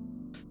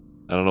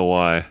 I don't know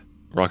why.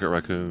 Rocket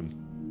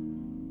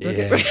Raccoon.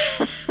 Yeah.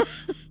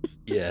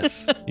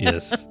 Yes.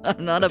 Yes.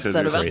 I'm not That's his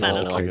upset about great that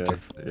little at all. I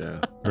guess. Yeah.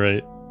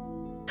 Right.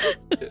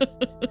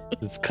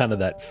 It's kind of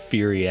that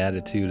fiery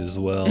attitude as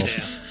well.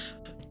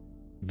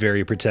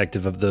 Very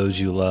protective of those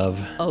you love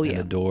Oh, and yeah.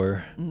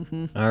 adore.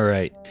 Mm-hmm. All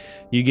right.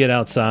 You get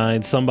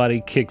outside,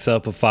 somebody kicks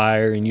up a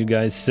fire, and you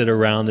guys sit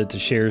around it to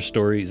share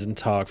stories and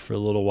talk for a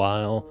little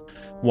while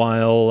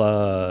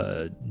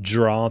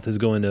Droth is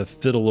going to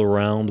fiddle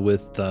around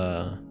with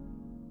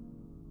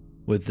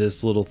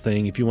this little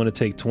thing. If you want to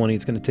take 20,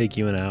 it's going to take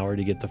you an hour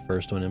to get the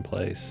first one in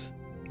place.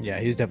 Yeah,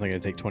 he's definitely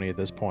going to take 20 at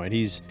this point.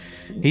 He's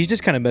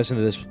just kind of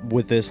messing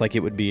with this like it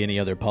would be any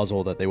other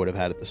puzzle that they would have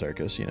had at the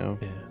circus, you know?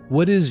 Yeah.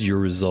 What is your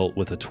result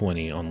with a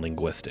 20 on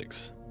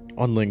linguistics?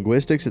 On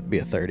linguistics, it'd be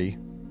a 30.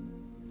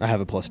 I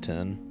have a plus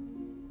 10.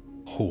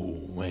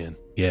 Oh, man.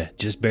 Yeah,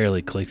 just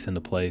barely clicks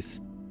into place.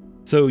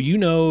 So you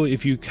know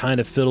if you kind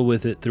of fiddle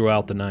with it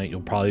throughout the night,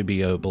 you'll probably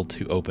be able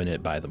to open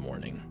it by the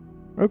morning.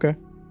 Okay.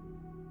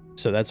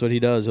 So that's what he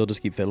does. He'll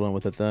just keep fiddling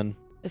with it then.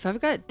 If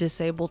I've got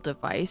disabled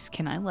device,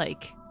 can I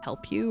like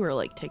help you or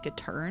like take a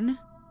turn?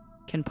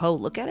 Can Poe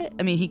look at it?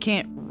 I mean, he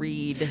can't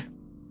read.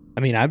 I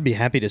mean, I'd be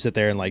happy to sit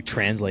there and like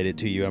translate it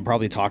to you. I'm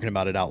probably talking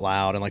about it out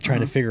loud and like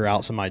trying to figure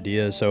out some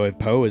ideas. So if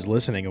Poe is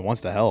listening and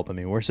wants to help, I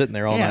mean, we're sitting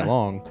there all Yeah. night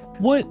long.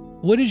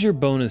 What is your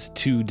bonus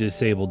to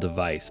disabled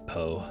device,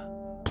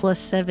 Poe? Plus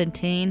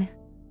 17.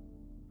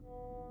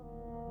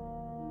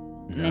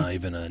 No, Nah.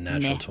 even a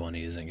natural Nah.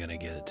 20 isn't going to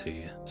get it to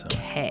you. So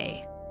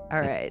Okay. All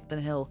right,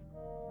 then he'll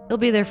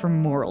be there for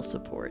moral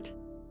support.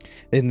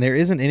 And there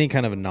isn't any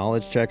kind of a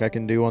knowledge check I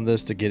can do on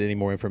this to get any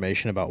more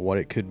information about what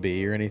it could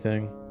be or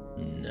anything.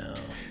 no.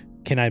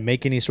 Can I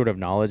make any sort of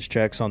knowledge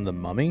checks on the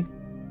mummy?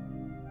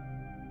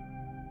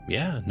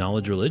 Yeah,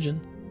 knowledge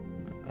religion.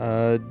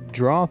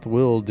 Droth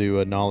will do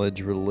a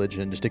knowledge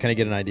religion just to kind of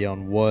get an idea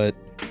on what,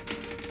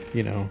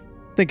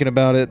 thinking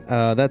about it.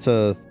 That's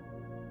a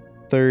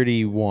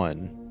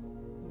 31.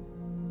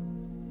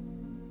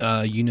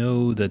 You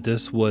know that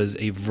this was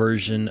a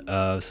version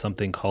of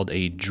something called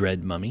a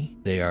dread mummy.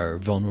 They are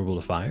vulnerable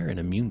to fire and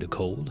immune to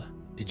cold.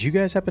 Did you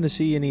guys happen to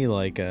see any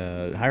like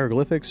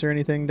hieroglyphics or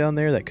anything down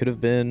there that could have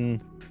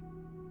been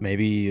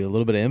maybe a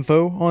little bit of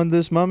info on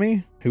this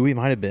mummy? Who he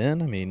might have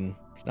been? I mean,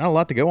 there's not a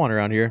lot to go on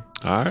around here.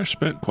 I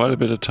spent quite a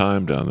bit of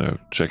time down there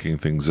checking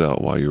things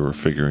out while you were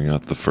figuring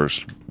out the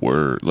first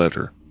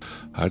letter.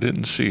 I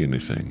didn't see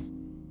anything.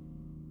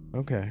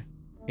 Okay.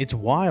 It's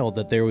wild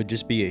that there would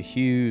just be a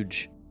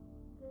huge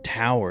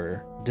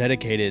tower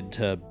dedicated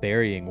to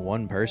burying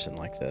one person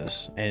like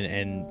this.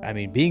 And I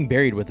mean, being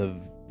buried with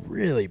a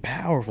really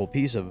powerful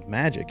piece of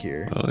magic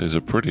here. Well, he's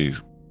a pretty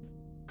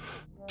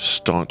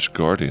staunch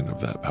guardian of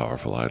that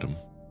powerful item.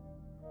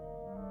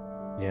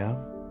 Yeah.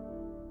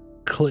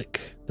 Click.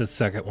 The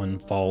second one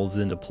falls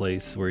into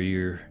place where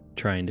you're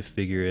trying to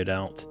figure it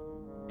out.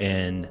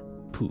 And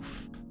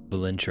poof,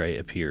 Valentre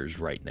appears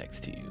right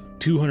next to you.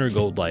 200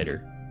 gold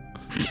lighter,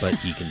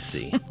 but you can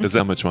see. Is that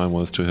how much mine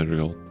was? 200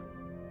 gold?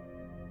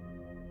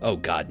 Oh,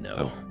 God,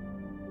 no.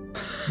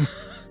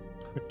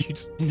 You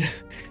just-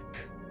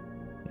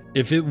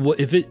 If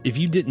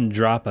you didn't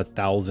drop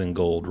 1,000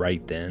 gold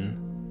right then,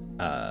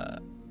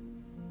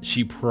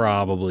 she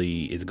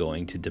probably is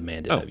going to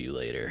demand it Oh. of you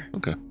later.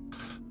 Okay.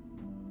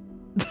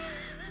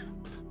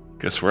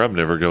 Guess where I'm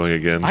never going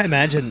again. I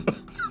imagine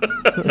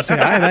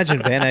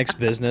Van Eck's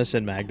business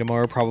in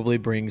Magnemar probably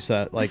brings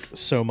that like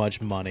so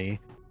much money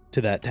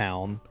to that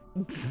town.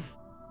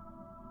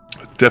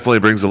 Definitely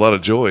brings a lot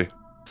of joy.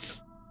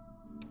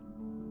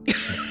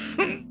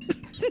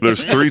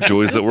 There's 3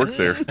 joys that work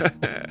there.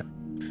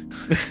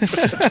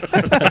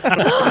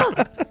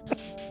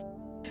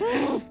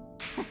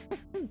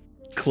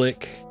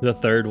 Click. The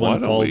third Why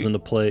one don't falls we into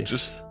place.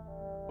 just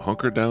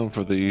hunker down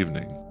for the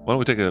evening.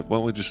 Why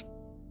don't we just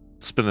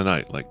spend the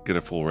night, like get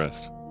a full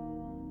rest?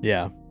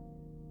 Yeah.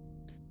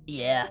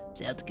 Yeah,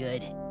 sounds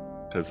good.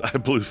 Because I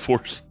blew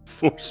 4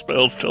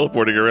 spells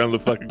teleporting around the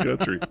fucking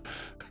country.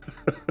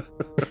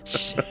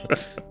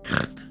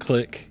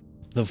 Click.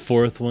 The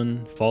fourth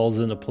one falls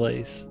into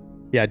place.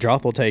 Yeah,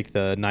 Droth will take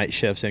the night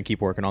shifts and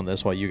keep working on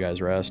this while you guys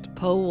rest.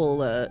 Poe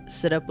will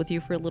sit up with you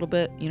for a little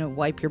bit,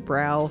 wipe your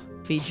brow,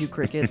 feed you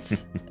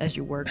crickets as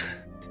you work.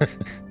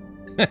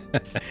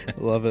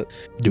 Love it.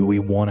 Do we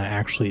want to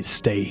actually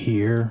stay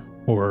here,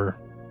 or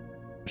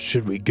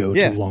should we go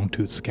Yeah. to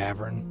Longtooth's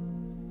Cavern?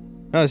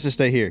 No, let's just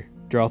stay here.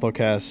 Droth will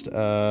cast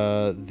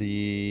what's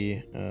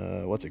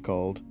it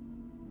called?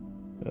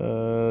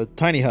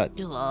 tiny hut.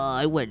 Oh,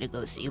 I wanted to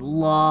go see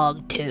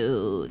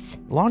Longtooth.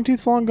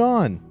 Longtooth's long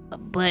gone.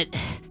 But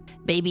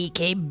baby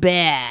came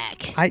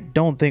back. I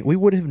don't think we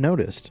would have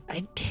noticed.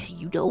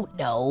 You don't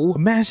know. A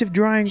massive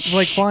flying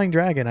Shh.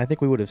 dragon. I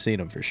think we would have seen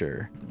him for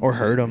sure, or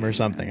heard him or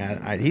something.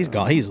 He's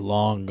gone. He's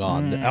long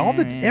gone.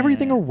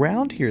 Everything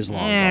around here is long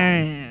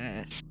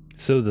gone.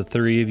 So the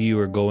three of you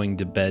are going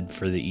to bed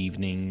for the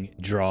evening.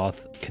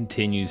 Droth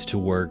continues to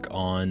work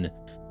on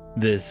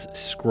this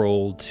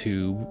scroll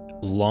tube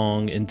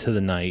long into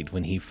the night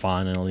when he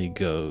finally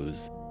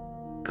goes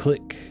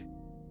click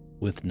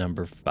with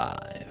number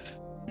 5.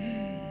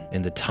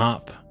 And the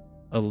top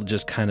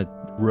just kind of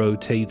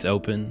rotates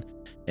open,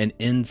 and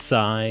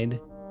inside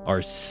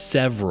are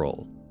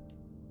several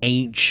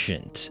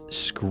ancient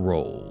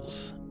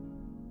scrolls.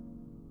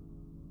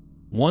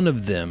 One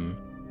of them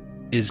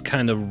is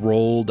kind of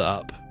rolled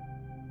up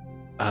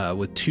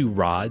with 2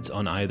 rods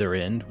on either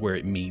end where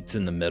it meets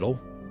in the middle.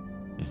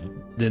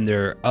 Then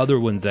there are other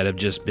ones that have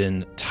just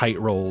been tight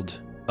rolled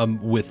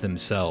with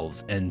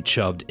themselves and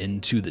shoved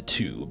into the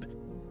tube.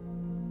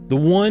 The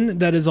one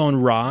that is on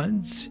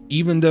rods,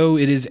 even though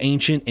it is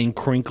ancient and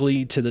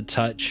crinkly to the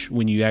touch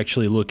when you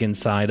actually look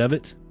inside of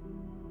it,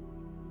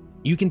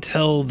 you can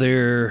tell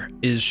there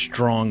is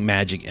strong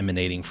magic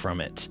emanating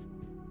from it.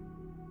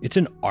 It's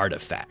an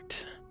artifact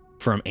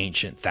from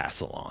ancient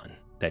Thassalon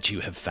that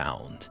you have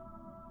found.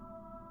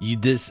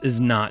 This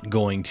is not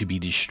going to be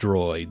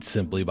destroyed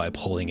simply by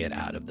pulling it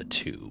out of the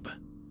tube.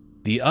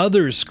 The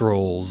other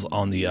scrolls,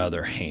 on the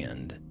other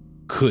hand,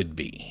 could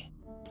be.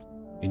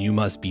 And you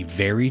must be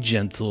very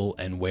gentle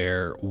and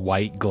wear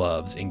white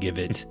gloves and give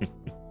it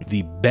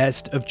the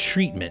best of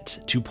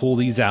treatment to pull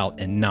these out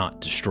and not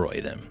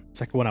destroy them. It's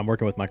like when I'm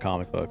working with my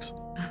comic books.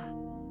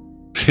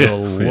 The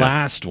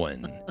last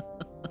one,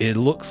 it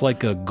looks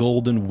like a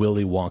golden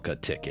Willy Wonka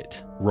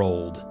ticket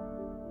rolled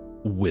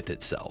with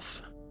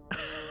itself.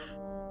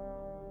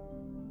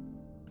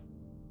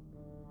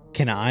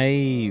 Can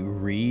I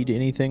read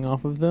anything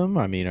off of them?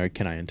 I mean, or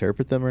can I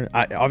interpret them?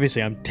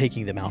 Obviously, I'm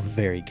taking them out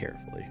very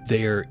carefully.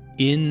 They're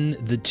in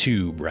the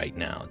tube right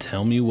now.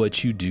 Tell me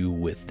what you do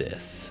with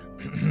this.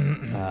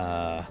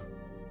 I'm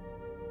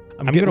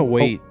going to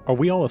wait. Are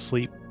we all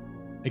asleep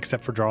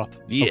except for Droth?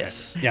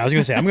 Yes. Yeah, I was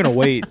going to say, I'm going to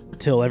wait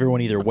till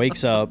everyone either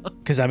wakes up,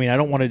 because I mean, I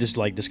don't want to just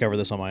like discover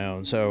this on my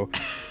own. So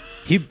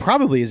he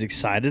probably is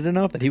excited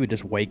enough that he would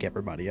just wake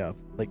everybody up.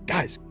 Like,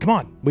 guys, come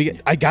on.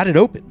 I got it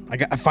open.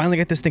 I finally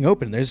got this thing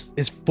open.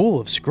 It's full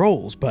of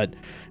scrolls, but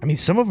I mean,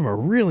 some of them are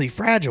really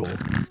fragile.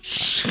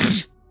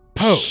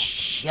 Poe.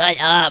 Shut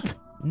up.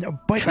 No,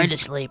 but Try to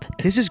sleep.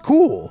 this is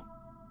cool.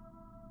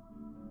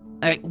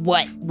 All right,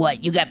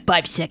 what? You got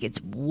 5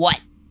 seconds. What?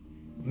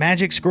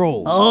 Magic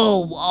scrolls.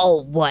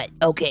 Oh, what?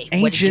 Okay.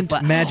 what did you Ancient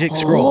fi- magic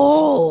scrolls.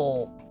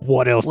 Oh.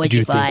 What else What'd did you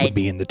you think would find?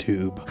 be in the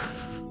tube?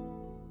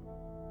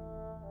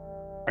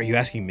 Are you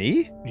asking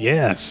me?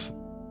 Yes.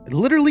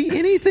 Literally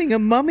anything. A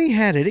mummy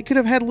had it. It could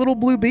have had little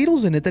blue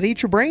beetles in it that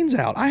eat your brains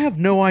out. I have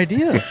no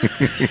idea.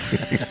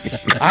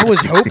 I was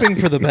hoping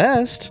for the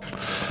best,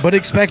 but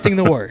expecting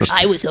the worst.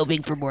 I was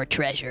hoping for more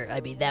treasure. I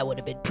mean, that would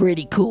have been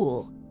pretty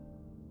cool.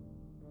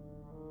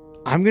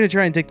 I'm going to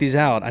try and take these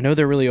out. I know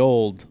they're really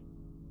old.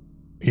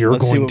 You're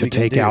Let's see going what to we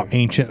can take do. out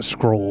ancient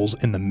scrolls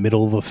in the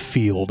middle of a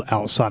field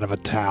outside of a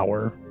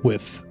tower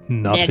with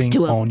nothing Next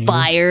to on a you.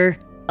 fire.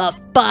 A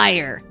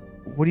fire.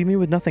 What do you mean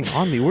with nothing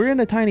on me? We're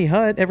in a tiny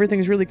hut.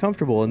 Everything's really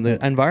comfortable, and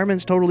the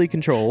environment's totally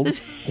controlled.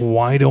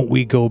 Why don't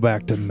we go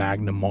back to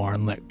Magnamar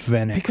and let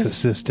Venex's Because-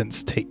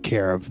 assistants take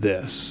care of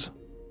this?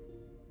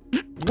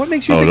 What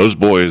makes you Oh, think those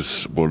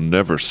boys will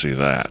never see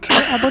that.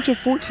 a bunch of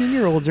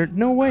 14-year-olds are...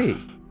 No way.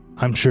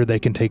 I'm sure they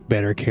can take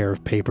better care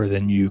of paper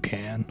than you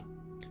can.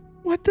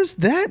 What does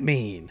that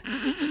mean?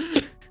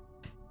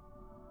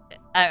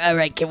 All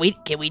right, can we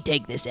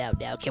take this out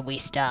now? Can we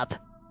stop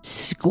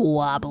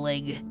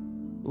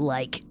squabbling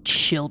like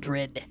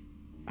children?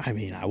 I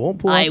mean, I won't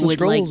pull out I the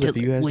would like scrolls to. if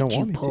you guys would don't you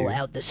want me pull to.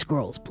 out the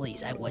scrolls,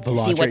 please? I want to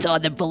see Volantre. what's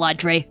on them,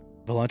 Volantre.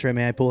 Volantre,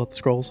 may I pull out the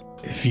scrolls?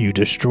 If you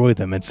destroy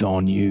them, it's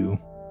on you.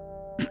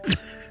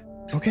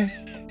 Okay,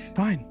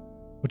 fine.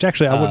 Which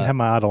actually, I wouldn't Uh, have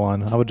my idol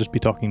on. I would just be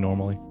talking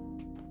normally.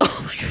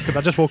 Oh my god. Because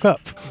I just woke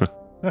up.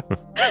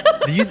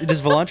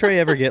 Does Volantre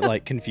ever get,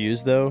 like,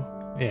 confused, though?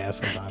 Yeah,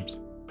 sometimes.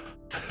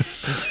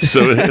 So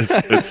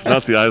it's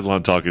not the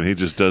Eidolon talking. He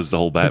just does the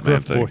whole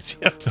Batman The gruff thing. voice,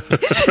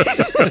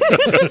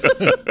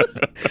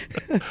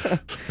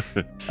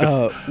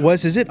 yeah.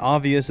 Is it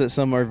obvious that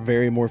some are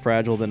very more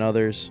fragile than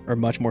others, or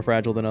much more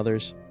fragile than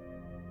others?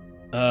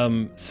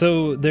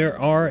 So there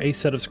are a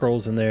set of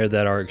scrolls in there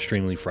that are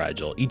extremely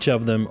fragile. Each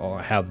of them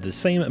have the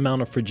same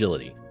amount of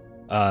fragility.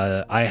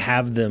 I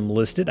have them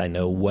listed. I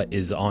know what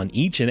is on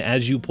each, and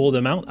as you pull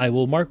them out, I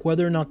will mark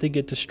whether or not they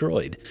get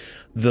destroyed.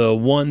 The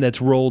one that's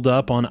rolled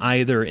up on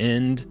either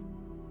end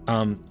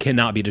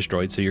cannot be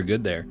destroyed, so you're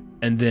good there.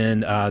 And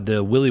then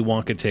the Willy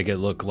Wonka ticket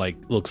looks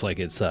like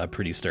it's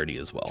pretty sturdy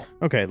as well.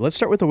 Okay, let's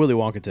start with the Willy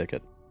Wonka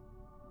ticket.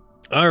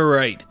 All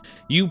right,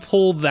 you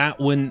pull that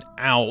one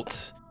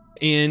out,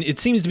 And it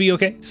seems to be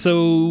okay.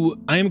 So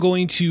I am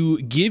going to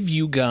give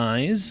you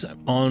guys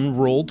on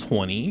roll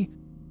 20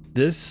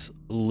 this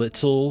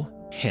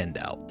little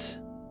handout.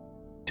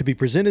 To be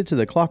presented to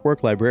the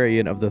Clockwork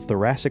Librarian of the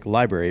Thoracic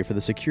Library for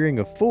the securing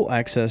of full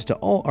access to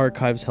all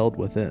archives held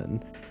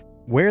within.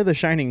 Wear the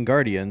Shining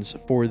Guardians,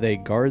 for they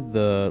guard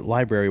the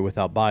library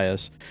without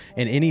bias,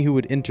 and any who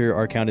would enter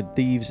are counted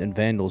thieves and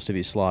vandals to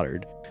be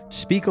slaughtered.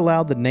 Speak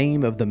aloud the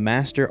name of the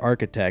Master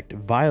Architect,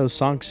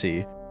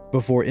 Viosanxi,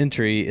 before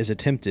entry is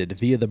attempted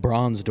via the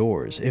bronze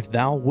doors, if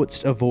thou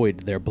wouldst avoid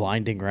their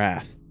blinding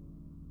wrath.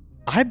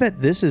 I bet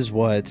this is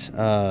what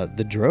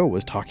the Dro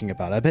was talking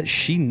about. I bet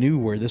she knew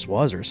where this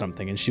was or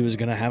something, and she was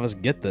going to have us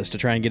get this to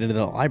try and get into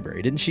the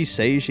library. Didn't she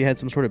say she had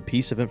some sort of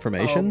piece of Oh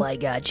information? my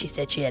god, she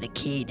said she had a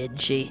key,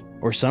 didn't she?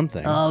 Or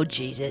something. Oh,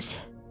 Jesus.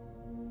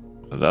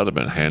 That'd have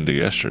been handy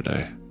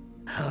yesterday.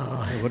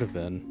 Oh. It would have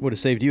been. Would have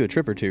saved you a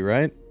trip or two,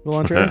 right,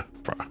 Volantre?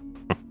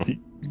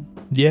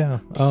 Yeah.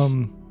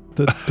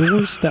 The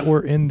doors that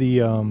were in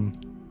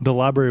the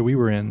library we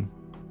were in,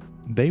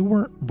 they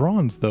weren't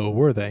bronze though,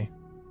 were they?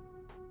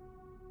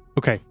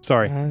 Okay,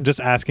 sorry. Just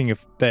asking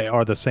if they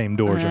are the same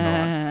doors or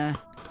not.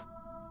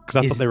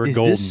 Because I thought they were Is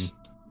golden. this-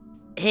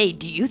 Hey,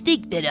 do you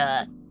think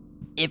that,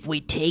 if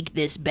we take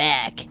this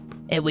back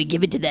and we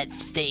give it to that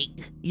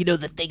thing, you know,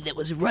 the thing that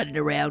was running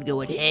around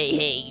going,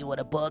 hey, you want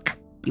a book?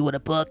 You want a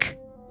book?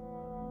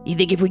 You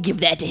think if we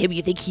give that to him,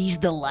 you think he's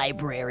the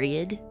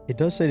librarian? It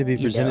does say to be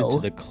You presented know. to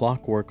the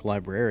Clockwork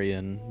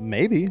Librarian.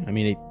 Maybe. I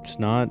mean, it's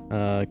not.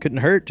 Couldn't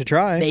hurt to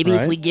try. Maybe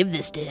right? if we give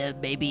this to him,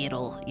 maybe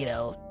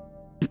it'll,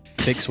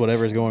 fix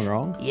whatever's going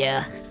wrong.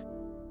 yeah.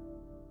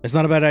 It's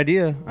not a bad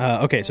idea.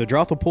 Okay, so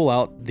Droth will pull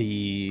out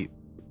the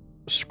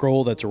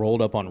scroll that's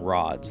rolled up on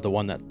rods, the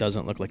one that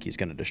doesn't look like he's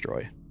going to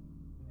destroy.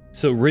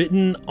 So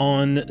written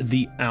on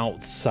the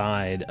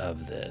outside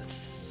of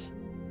this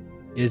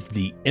is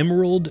the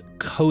Emerald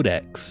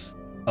Codex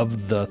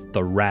of the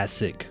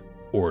Thoracic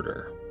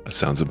Order. That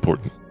sounds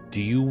important.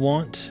 Do you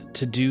want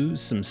to do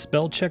some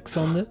spell checks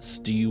on this?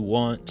 Do you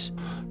want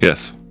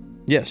Yes.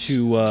 Yes.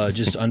 to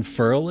just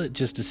unfurl it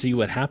just to see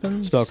what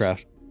happens?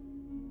 Spellcraft.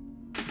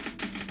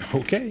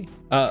 Okay.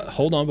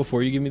 Hold on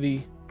before you give me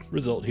the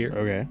result here.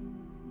 Okay.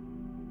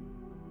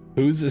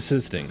 Who's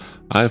assisting?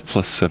 I have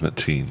plus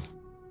 17.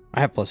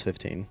 I have plus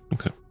 15.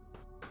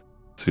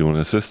 So you want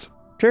to assist?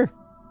 Sure.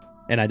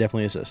 And I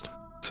definitely assist.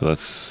 So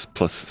that's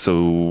plus,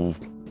 so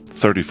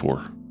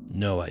 34.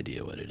 No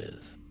idea what it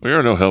is. We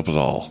are no help at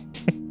all.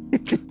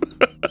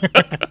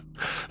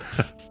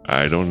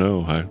 I don't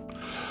know.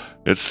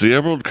 It's the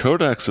Emerald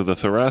Codex of the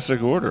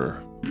Thoracic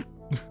Order.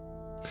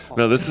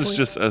 No, this is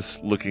just us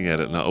looking at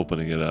it, not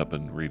opening it up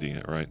and reading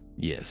it, right?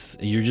 Yes,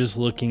 you're just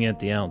looking at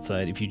the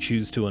outside. If you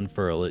choose to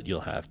unfurl it,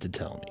 you'll have to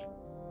tell me.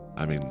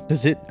 I mean,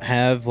 Does it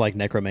have like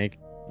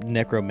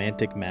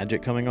necromantic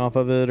magic coming off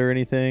of it or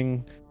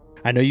anything?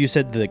 I know you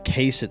said the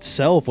case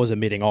itself was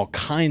emitting all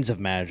kinds of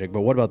magic,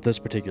 but what about this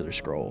particular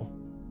scroll?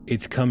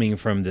 It's coming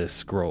from this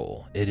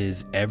scroll. It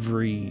is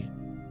every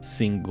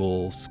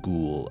single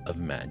school of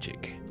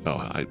magic. oh,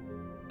 I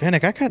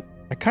Vanek, I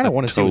kind of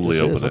want to totally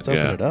see what this open is. Let's it,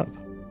 open yeah. it up.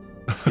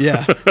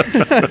 Yeah.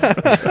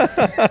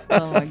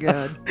 Oh my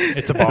god.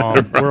 It's a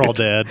bomb. We're all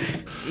dead.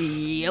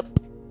 Yep.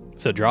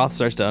 So Droth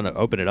starts to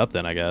open it up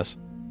then, I guess.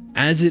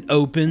 As it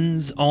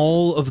opens,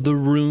 all of the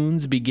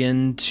runes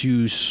begin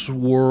to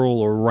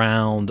swirl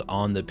around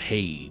on the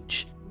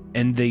page,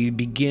 and they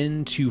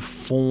begin to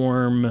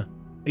form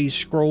a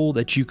scroll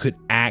that you could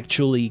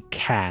actually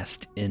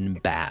cast in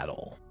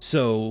battle.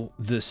 So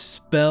the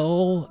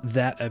spell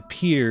that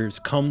appears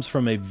comes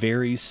from a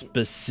very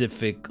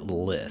specific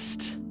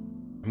list.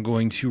 I'm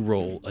going to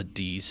roll a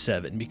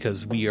d7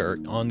 because we are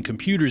on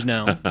computers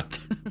now.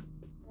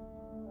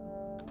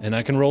 And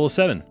I can roll a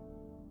 7.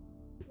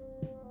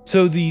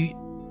 So the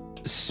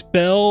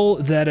spell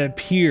that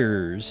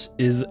appears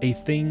is a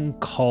thing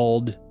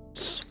called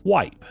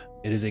Swipe.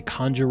 It is a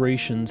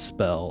conjuration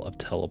spell of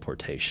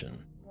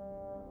teleportation.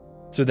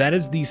 So that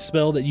is the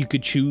spell that you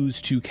could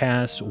choose to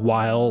cast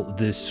while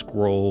this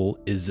scroll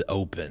is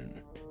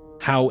open.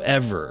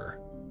 However,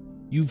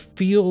 you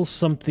feel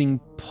something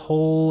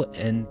pull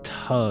and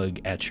tug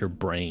at your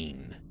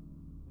brain.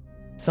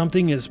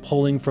 Something is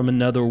pulling from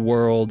another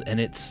world, and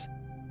it's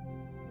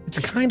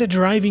kind of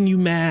driving you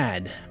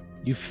mad.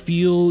 You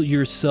feel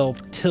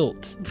yourself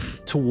tilt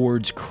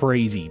towards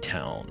Crazy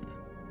Town.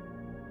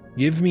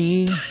 Give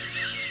me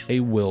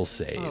a will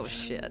save. Oh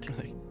shit.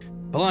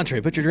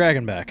 Volantre, put your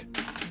dragon back.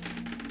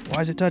 Why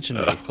is it touching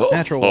me? Oh,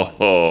 Natural one.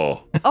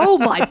 oh. Oh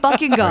my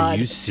fucking Are god.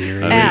 you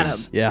serious? Adam.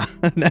 Yeah,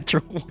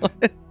 natural one.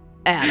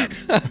 Adam.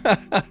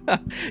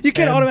 You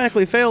can't And-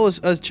 automatically fail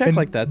a check And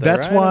like that, though,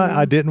 that's right? why mean-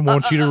 I didn't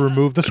want you to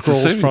remove the It's a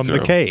scrolls saving from the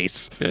throw.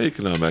 case. Yeah, you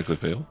can automatically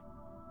fail.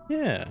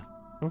 Yeah.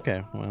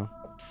 Okay, well.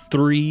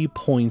 3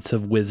 points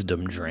of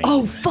wisdom drain.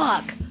 Oh,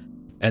 fuck.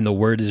 And the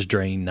word is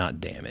drain, not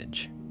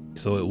damage.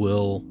 So it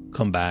will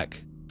come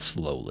back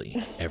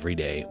slowly every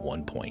day,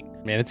 1 point.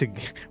 Man,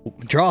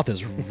 Droth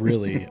is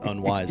really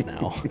unwise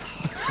now.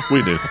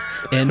 We knew.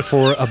 And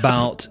for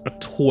about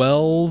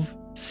 12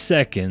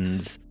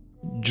 seconds,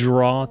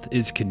 Droth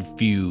is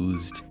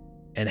confused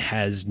and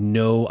has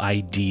no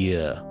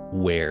idea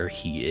where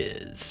he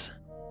is.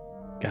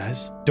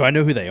 Guys, do I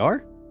know who they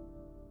are?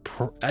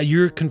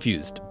 You're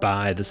confused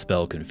by the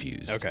spell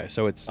Confused. Okay,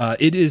 so it's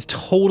It is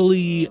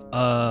totally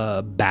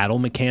a battle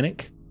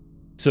mechanic.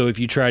 So if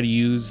you try to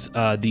use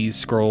these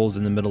scrolls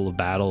in the middle of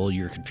battle,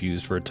 you're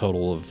confused for a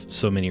total of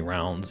so many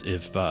rounds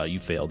if you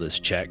fail this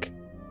check.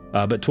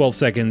 But 12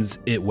 seconds,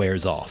 it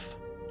wears off.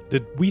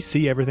 Did we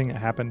see everything that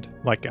happened?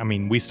 Like, I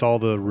mean, we saw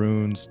the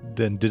runes,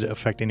 then did it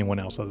affect anyone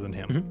else other than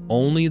him?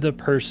 Only the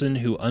person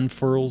who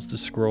unfurls the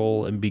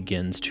scroll and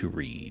begins to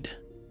read.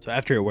 so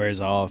after it wears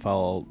off,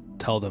 I'll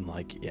tell them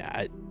like,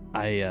 yeah,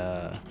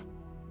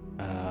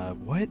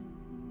 what?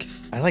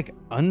 I like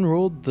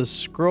unrolled the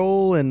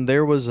scroll and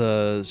there was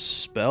a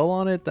spell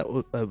on it that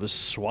was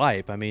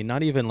swipe. I mean,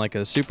 not even like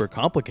a super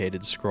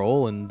complicated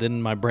scroll, and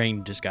then my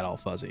brain just got all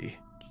fuzzy.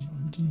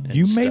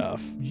 You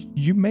stuff.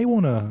 may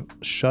want to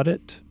shut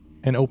it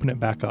and open it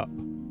back up.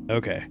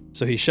 Okay,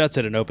 so he shuts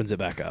it and opens it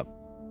back up.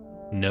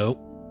 Nope.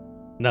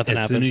 Nothing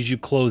As happens. soon as you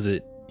close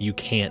it, you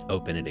can't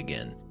open it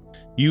again.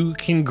 You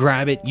can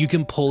grab it, you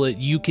can pull it,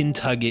 you can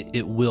tug it,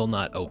 it will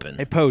not open.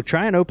 Hey Poe,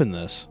 try and open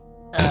this.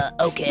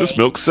 Okay. This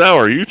milk's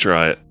sour. You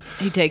try it.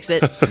 He takes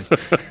it. I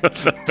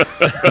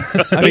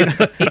mean,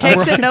 He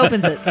takes it and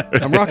opens it.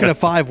 I'm rocking a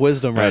 5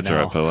 wisdom right That's now.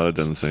 all right, Poe. I'd have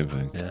done the same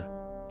thing. Yeah.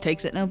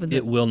 Takes it and opens It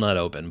it. will not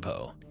open,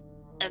 Poe.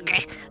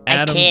 Okay.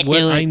 Adam, I can't what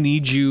do I it.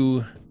 need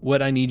you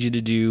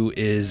to do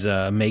is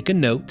make a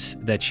note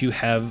that you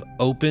have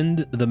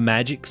opened the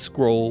magic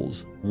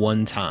scrolls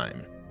one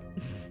time.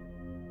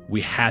 We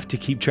have to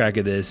keep track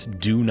of this.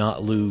 Do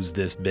not lose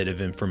this bit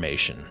of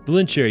information.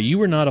 Valentia, you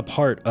were not a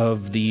part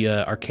of the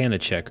Arcana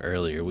check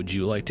earlier. Would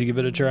you like to give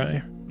it a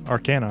try?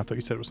 Arcana, I thought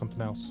you said it was something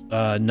else.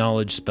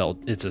 Knowledge spell.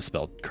 It's a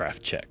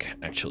spellcraft check,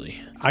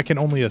 actually. I can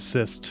only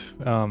assist.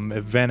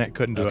 If Vanek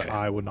couldn't do Okay. it,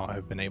 I would not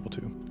have been able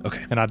to.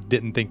 Okay. And I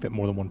didn't think that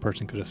more than one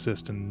person could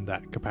assist in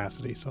that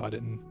capacity, so I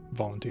didn't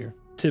volunteer.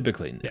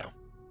 Typically, no.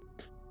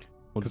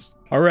 Well,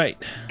 All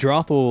right.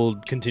 Droth will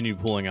continue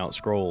pulling out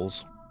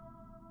scrolls.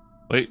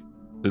 Wait,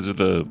 these are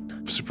the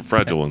super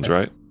fragile ones,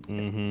 right?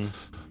 Mm-hmm.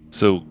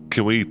 So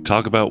can we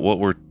talk about what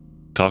we're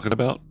talking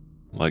about?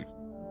 Like,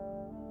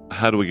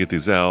 how do we get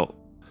these out?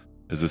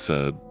 Is this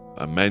a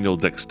manual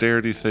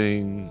dexterity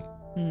thing?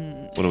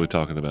 Hmm. What are we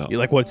talking about? You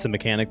like, what's the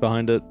mechanic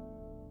behind it?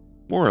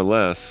 More or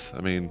less.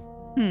 I mean,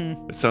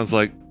 it sounds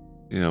like,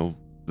 the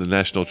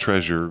national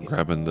treasure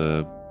grabbing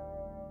the,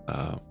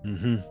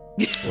 Mm-hmm.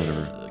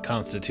 whatever.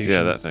 Constitution.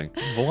 Yeah, that thing.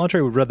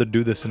 Volantre would rather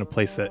do this in a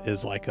place that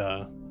is like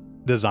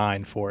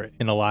designed for it,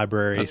 in a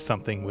library, That's-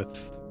 something with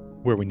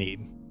where we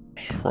need.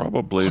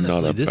 Probably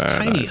Honestly, not a this bad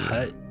tiny idea.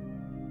 hut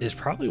is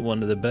probably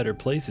one of the better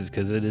places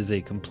because it is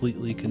a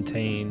completely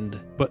contained.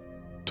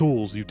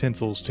 Tools,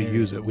 utensils to Yeah.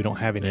 use it. We don't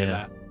have any of Yeah.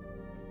 that.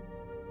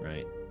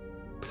 Right.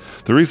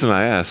 The reason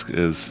I ask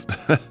is,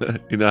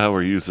 you know how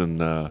we're using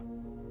the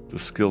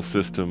skill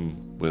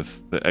system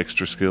with the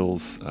extra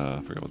skills?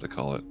 I forget what they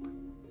call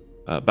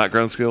it.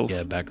 Background skills?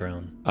 Yeah,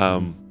 background.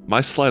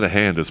 My sleight of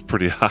hand is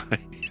pretty high.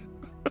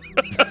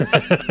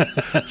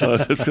 So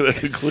if it's going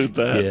to include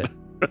that. Yeah.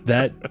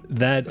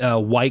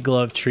 That white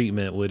glove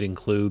treatment would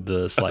include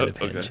the sleight of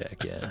hand Okay.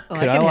 check. Yeah. Oh,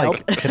 Could I can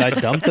help. could I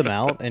dump them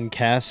out and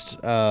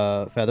cast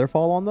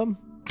Featherfall on them?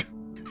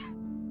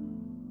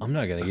 I'm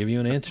not gonna give you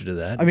an answer to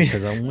that. I mean-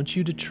 because I want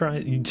you to try.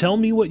 You tell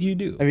me what you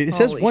do. I mean, it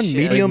says Holy one shit.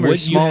 medium Like, or what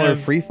you smaller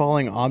have-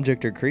 free-falling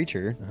object or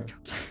creature.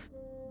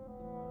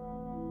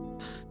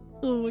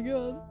 Oh my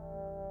god.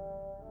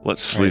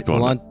 Let's sleep All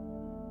on right, it.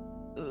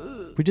 hold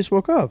on. We just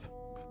woke up.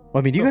 Well,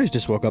 I mean, you guys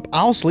just woke up.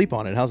 I'll sleep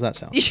on it. How's that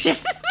sound?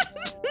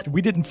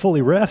 We didn't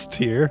fully rest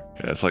here.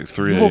 Yeah, it's like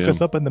 3 You woke a.m.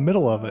 us up in the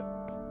middle of it.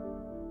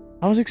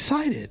 I was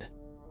excited.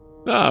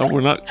 No,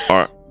 we're not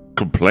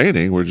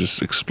complaining. We're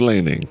just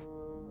explaining.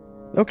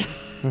 Okay.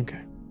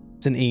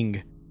 It's an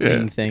ing. It's an Yeah,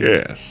 ing thing.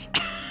 yes.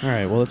 All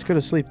right. Well, let's go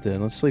to sleep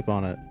then. Let's sleep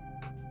on it.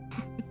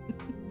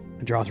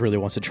 Droth really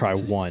wants to try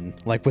one,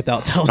 like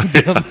without telling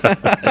them. Oh,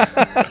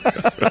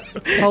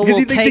 'Cause we'll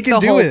he thinks he take can the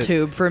do whole it.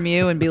 tube from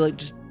you and be like,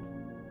 just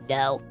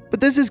No. But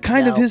this is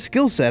kind of No. his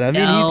skill set. I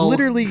mean, No. he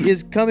literally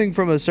is coming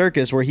from a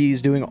circus where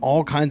he's doing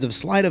all kinds of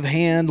sleight of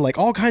hand, like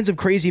all kinds of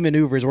crazy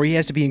maneuvers where he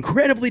has to be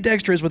incredibly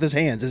dexterous with his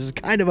hands. This is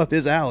kind of up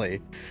his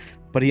alley.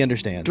 But he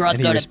understands Droth, and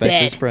he go to respects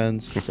his bed.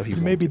 friends, so he You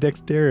may be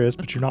dexterous,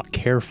 but you're not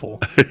careful.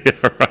 Yeah,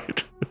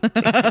 right.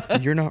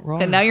 won't. You're not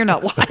wrong. and now you're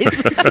not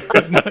wise.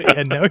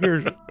 And now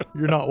you're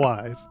not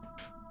wise.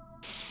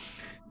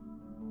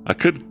 I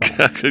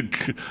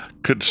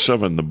could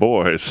summon the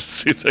boys,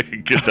 see if they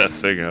can get that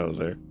thing out of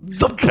there.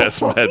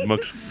 Cast Mad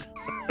Monks.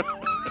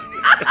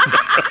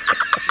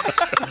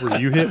 Were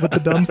you hit with the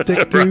dumb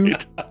stick too?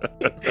 Right.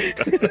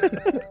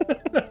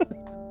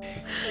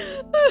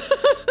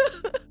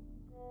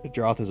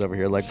 Droth is over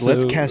here like,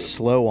 let's So- cast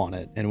slow on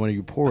it, and when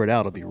you pour it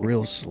out, it'll be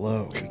real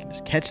slow. We can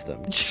just catch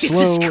them. Jesus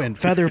slow Christ. and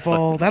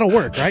featherfall. That'll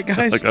work, right,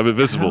 guys? Like I'm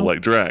invisible, How?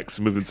 like Drax,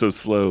 moving so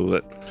slow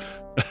that.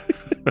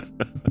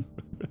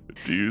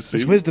 Do you see?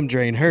 This me? wisdom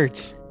drain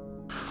hurts.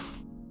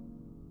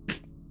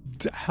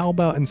 How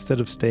about instead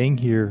of staying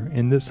here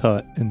in this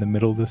hut in the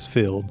middle of this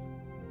field,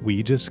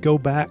 we just go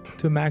back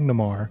to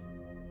Magnamar,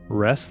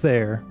 rest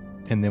there,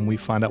 and then we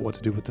find out what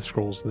to do with the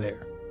scrolls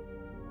there?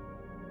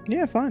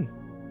 Yeah, fine.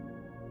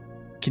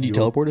 Can you You-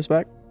 teleport us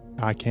back?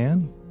 I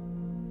can.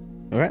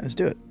 All right, let's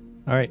do it.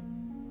 All right.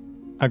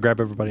 I grab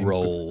everybody. and-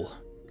 Roll.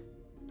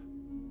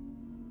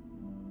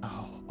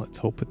 Oh, let's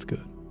hope it's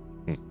good.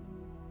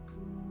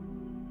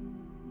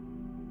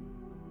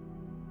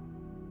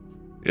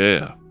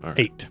 Yeah. All right.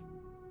 8.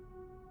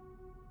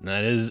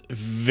 That is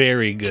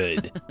very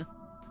good.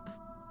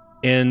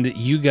 And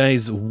you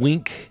guys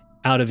wink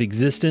out of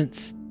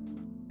existence,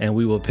 and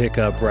we will pick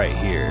up right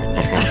here.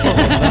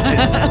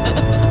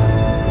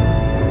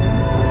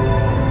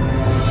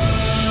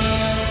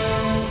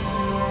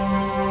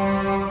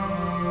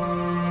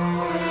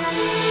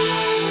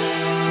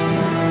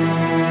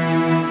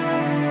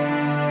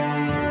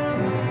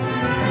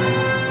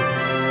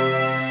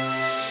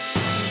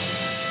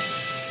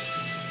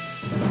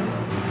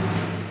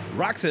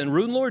 Roxa and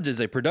Rune Lords is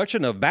a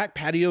production of Back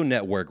Patio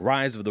Network.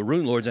 Rise of the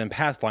Rune Lords and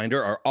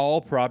Pathfinder are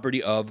all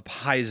property of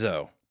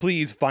Paizo.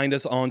 Please find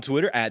us on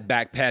Twitter at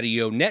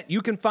BackPatioNet.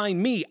 You can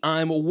find me,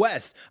 I'm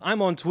Wes.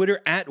 I'm on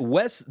Twitter at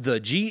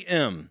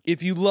WesTheGM.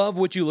 If you love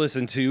what you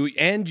listen to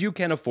and you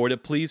can afford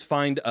it, please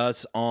find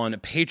us on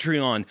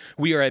Patreon.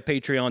 We are at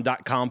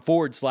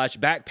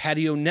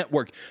patreon.com/BackPatio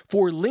Network.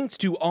 For links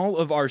to all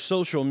of our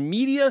social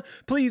media,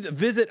 please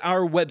visit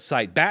our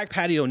website,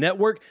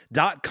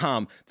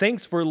 backpationetwork.com.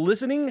 Thanks for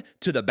listening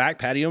to the Back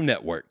Patio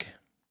Network.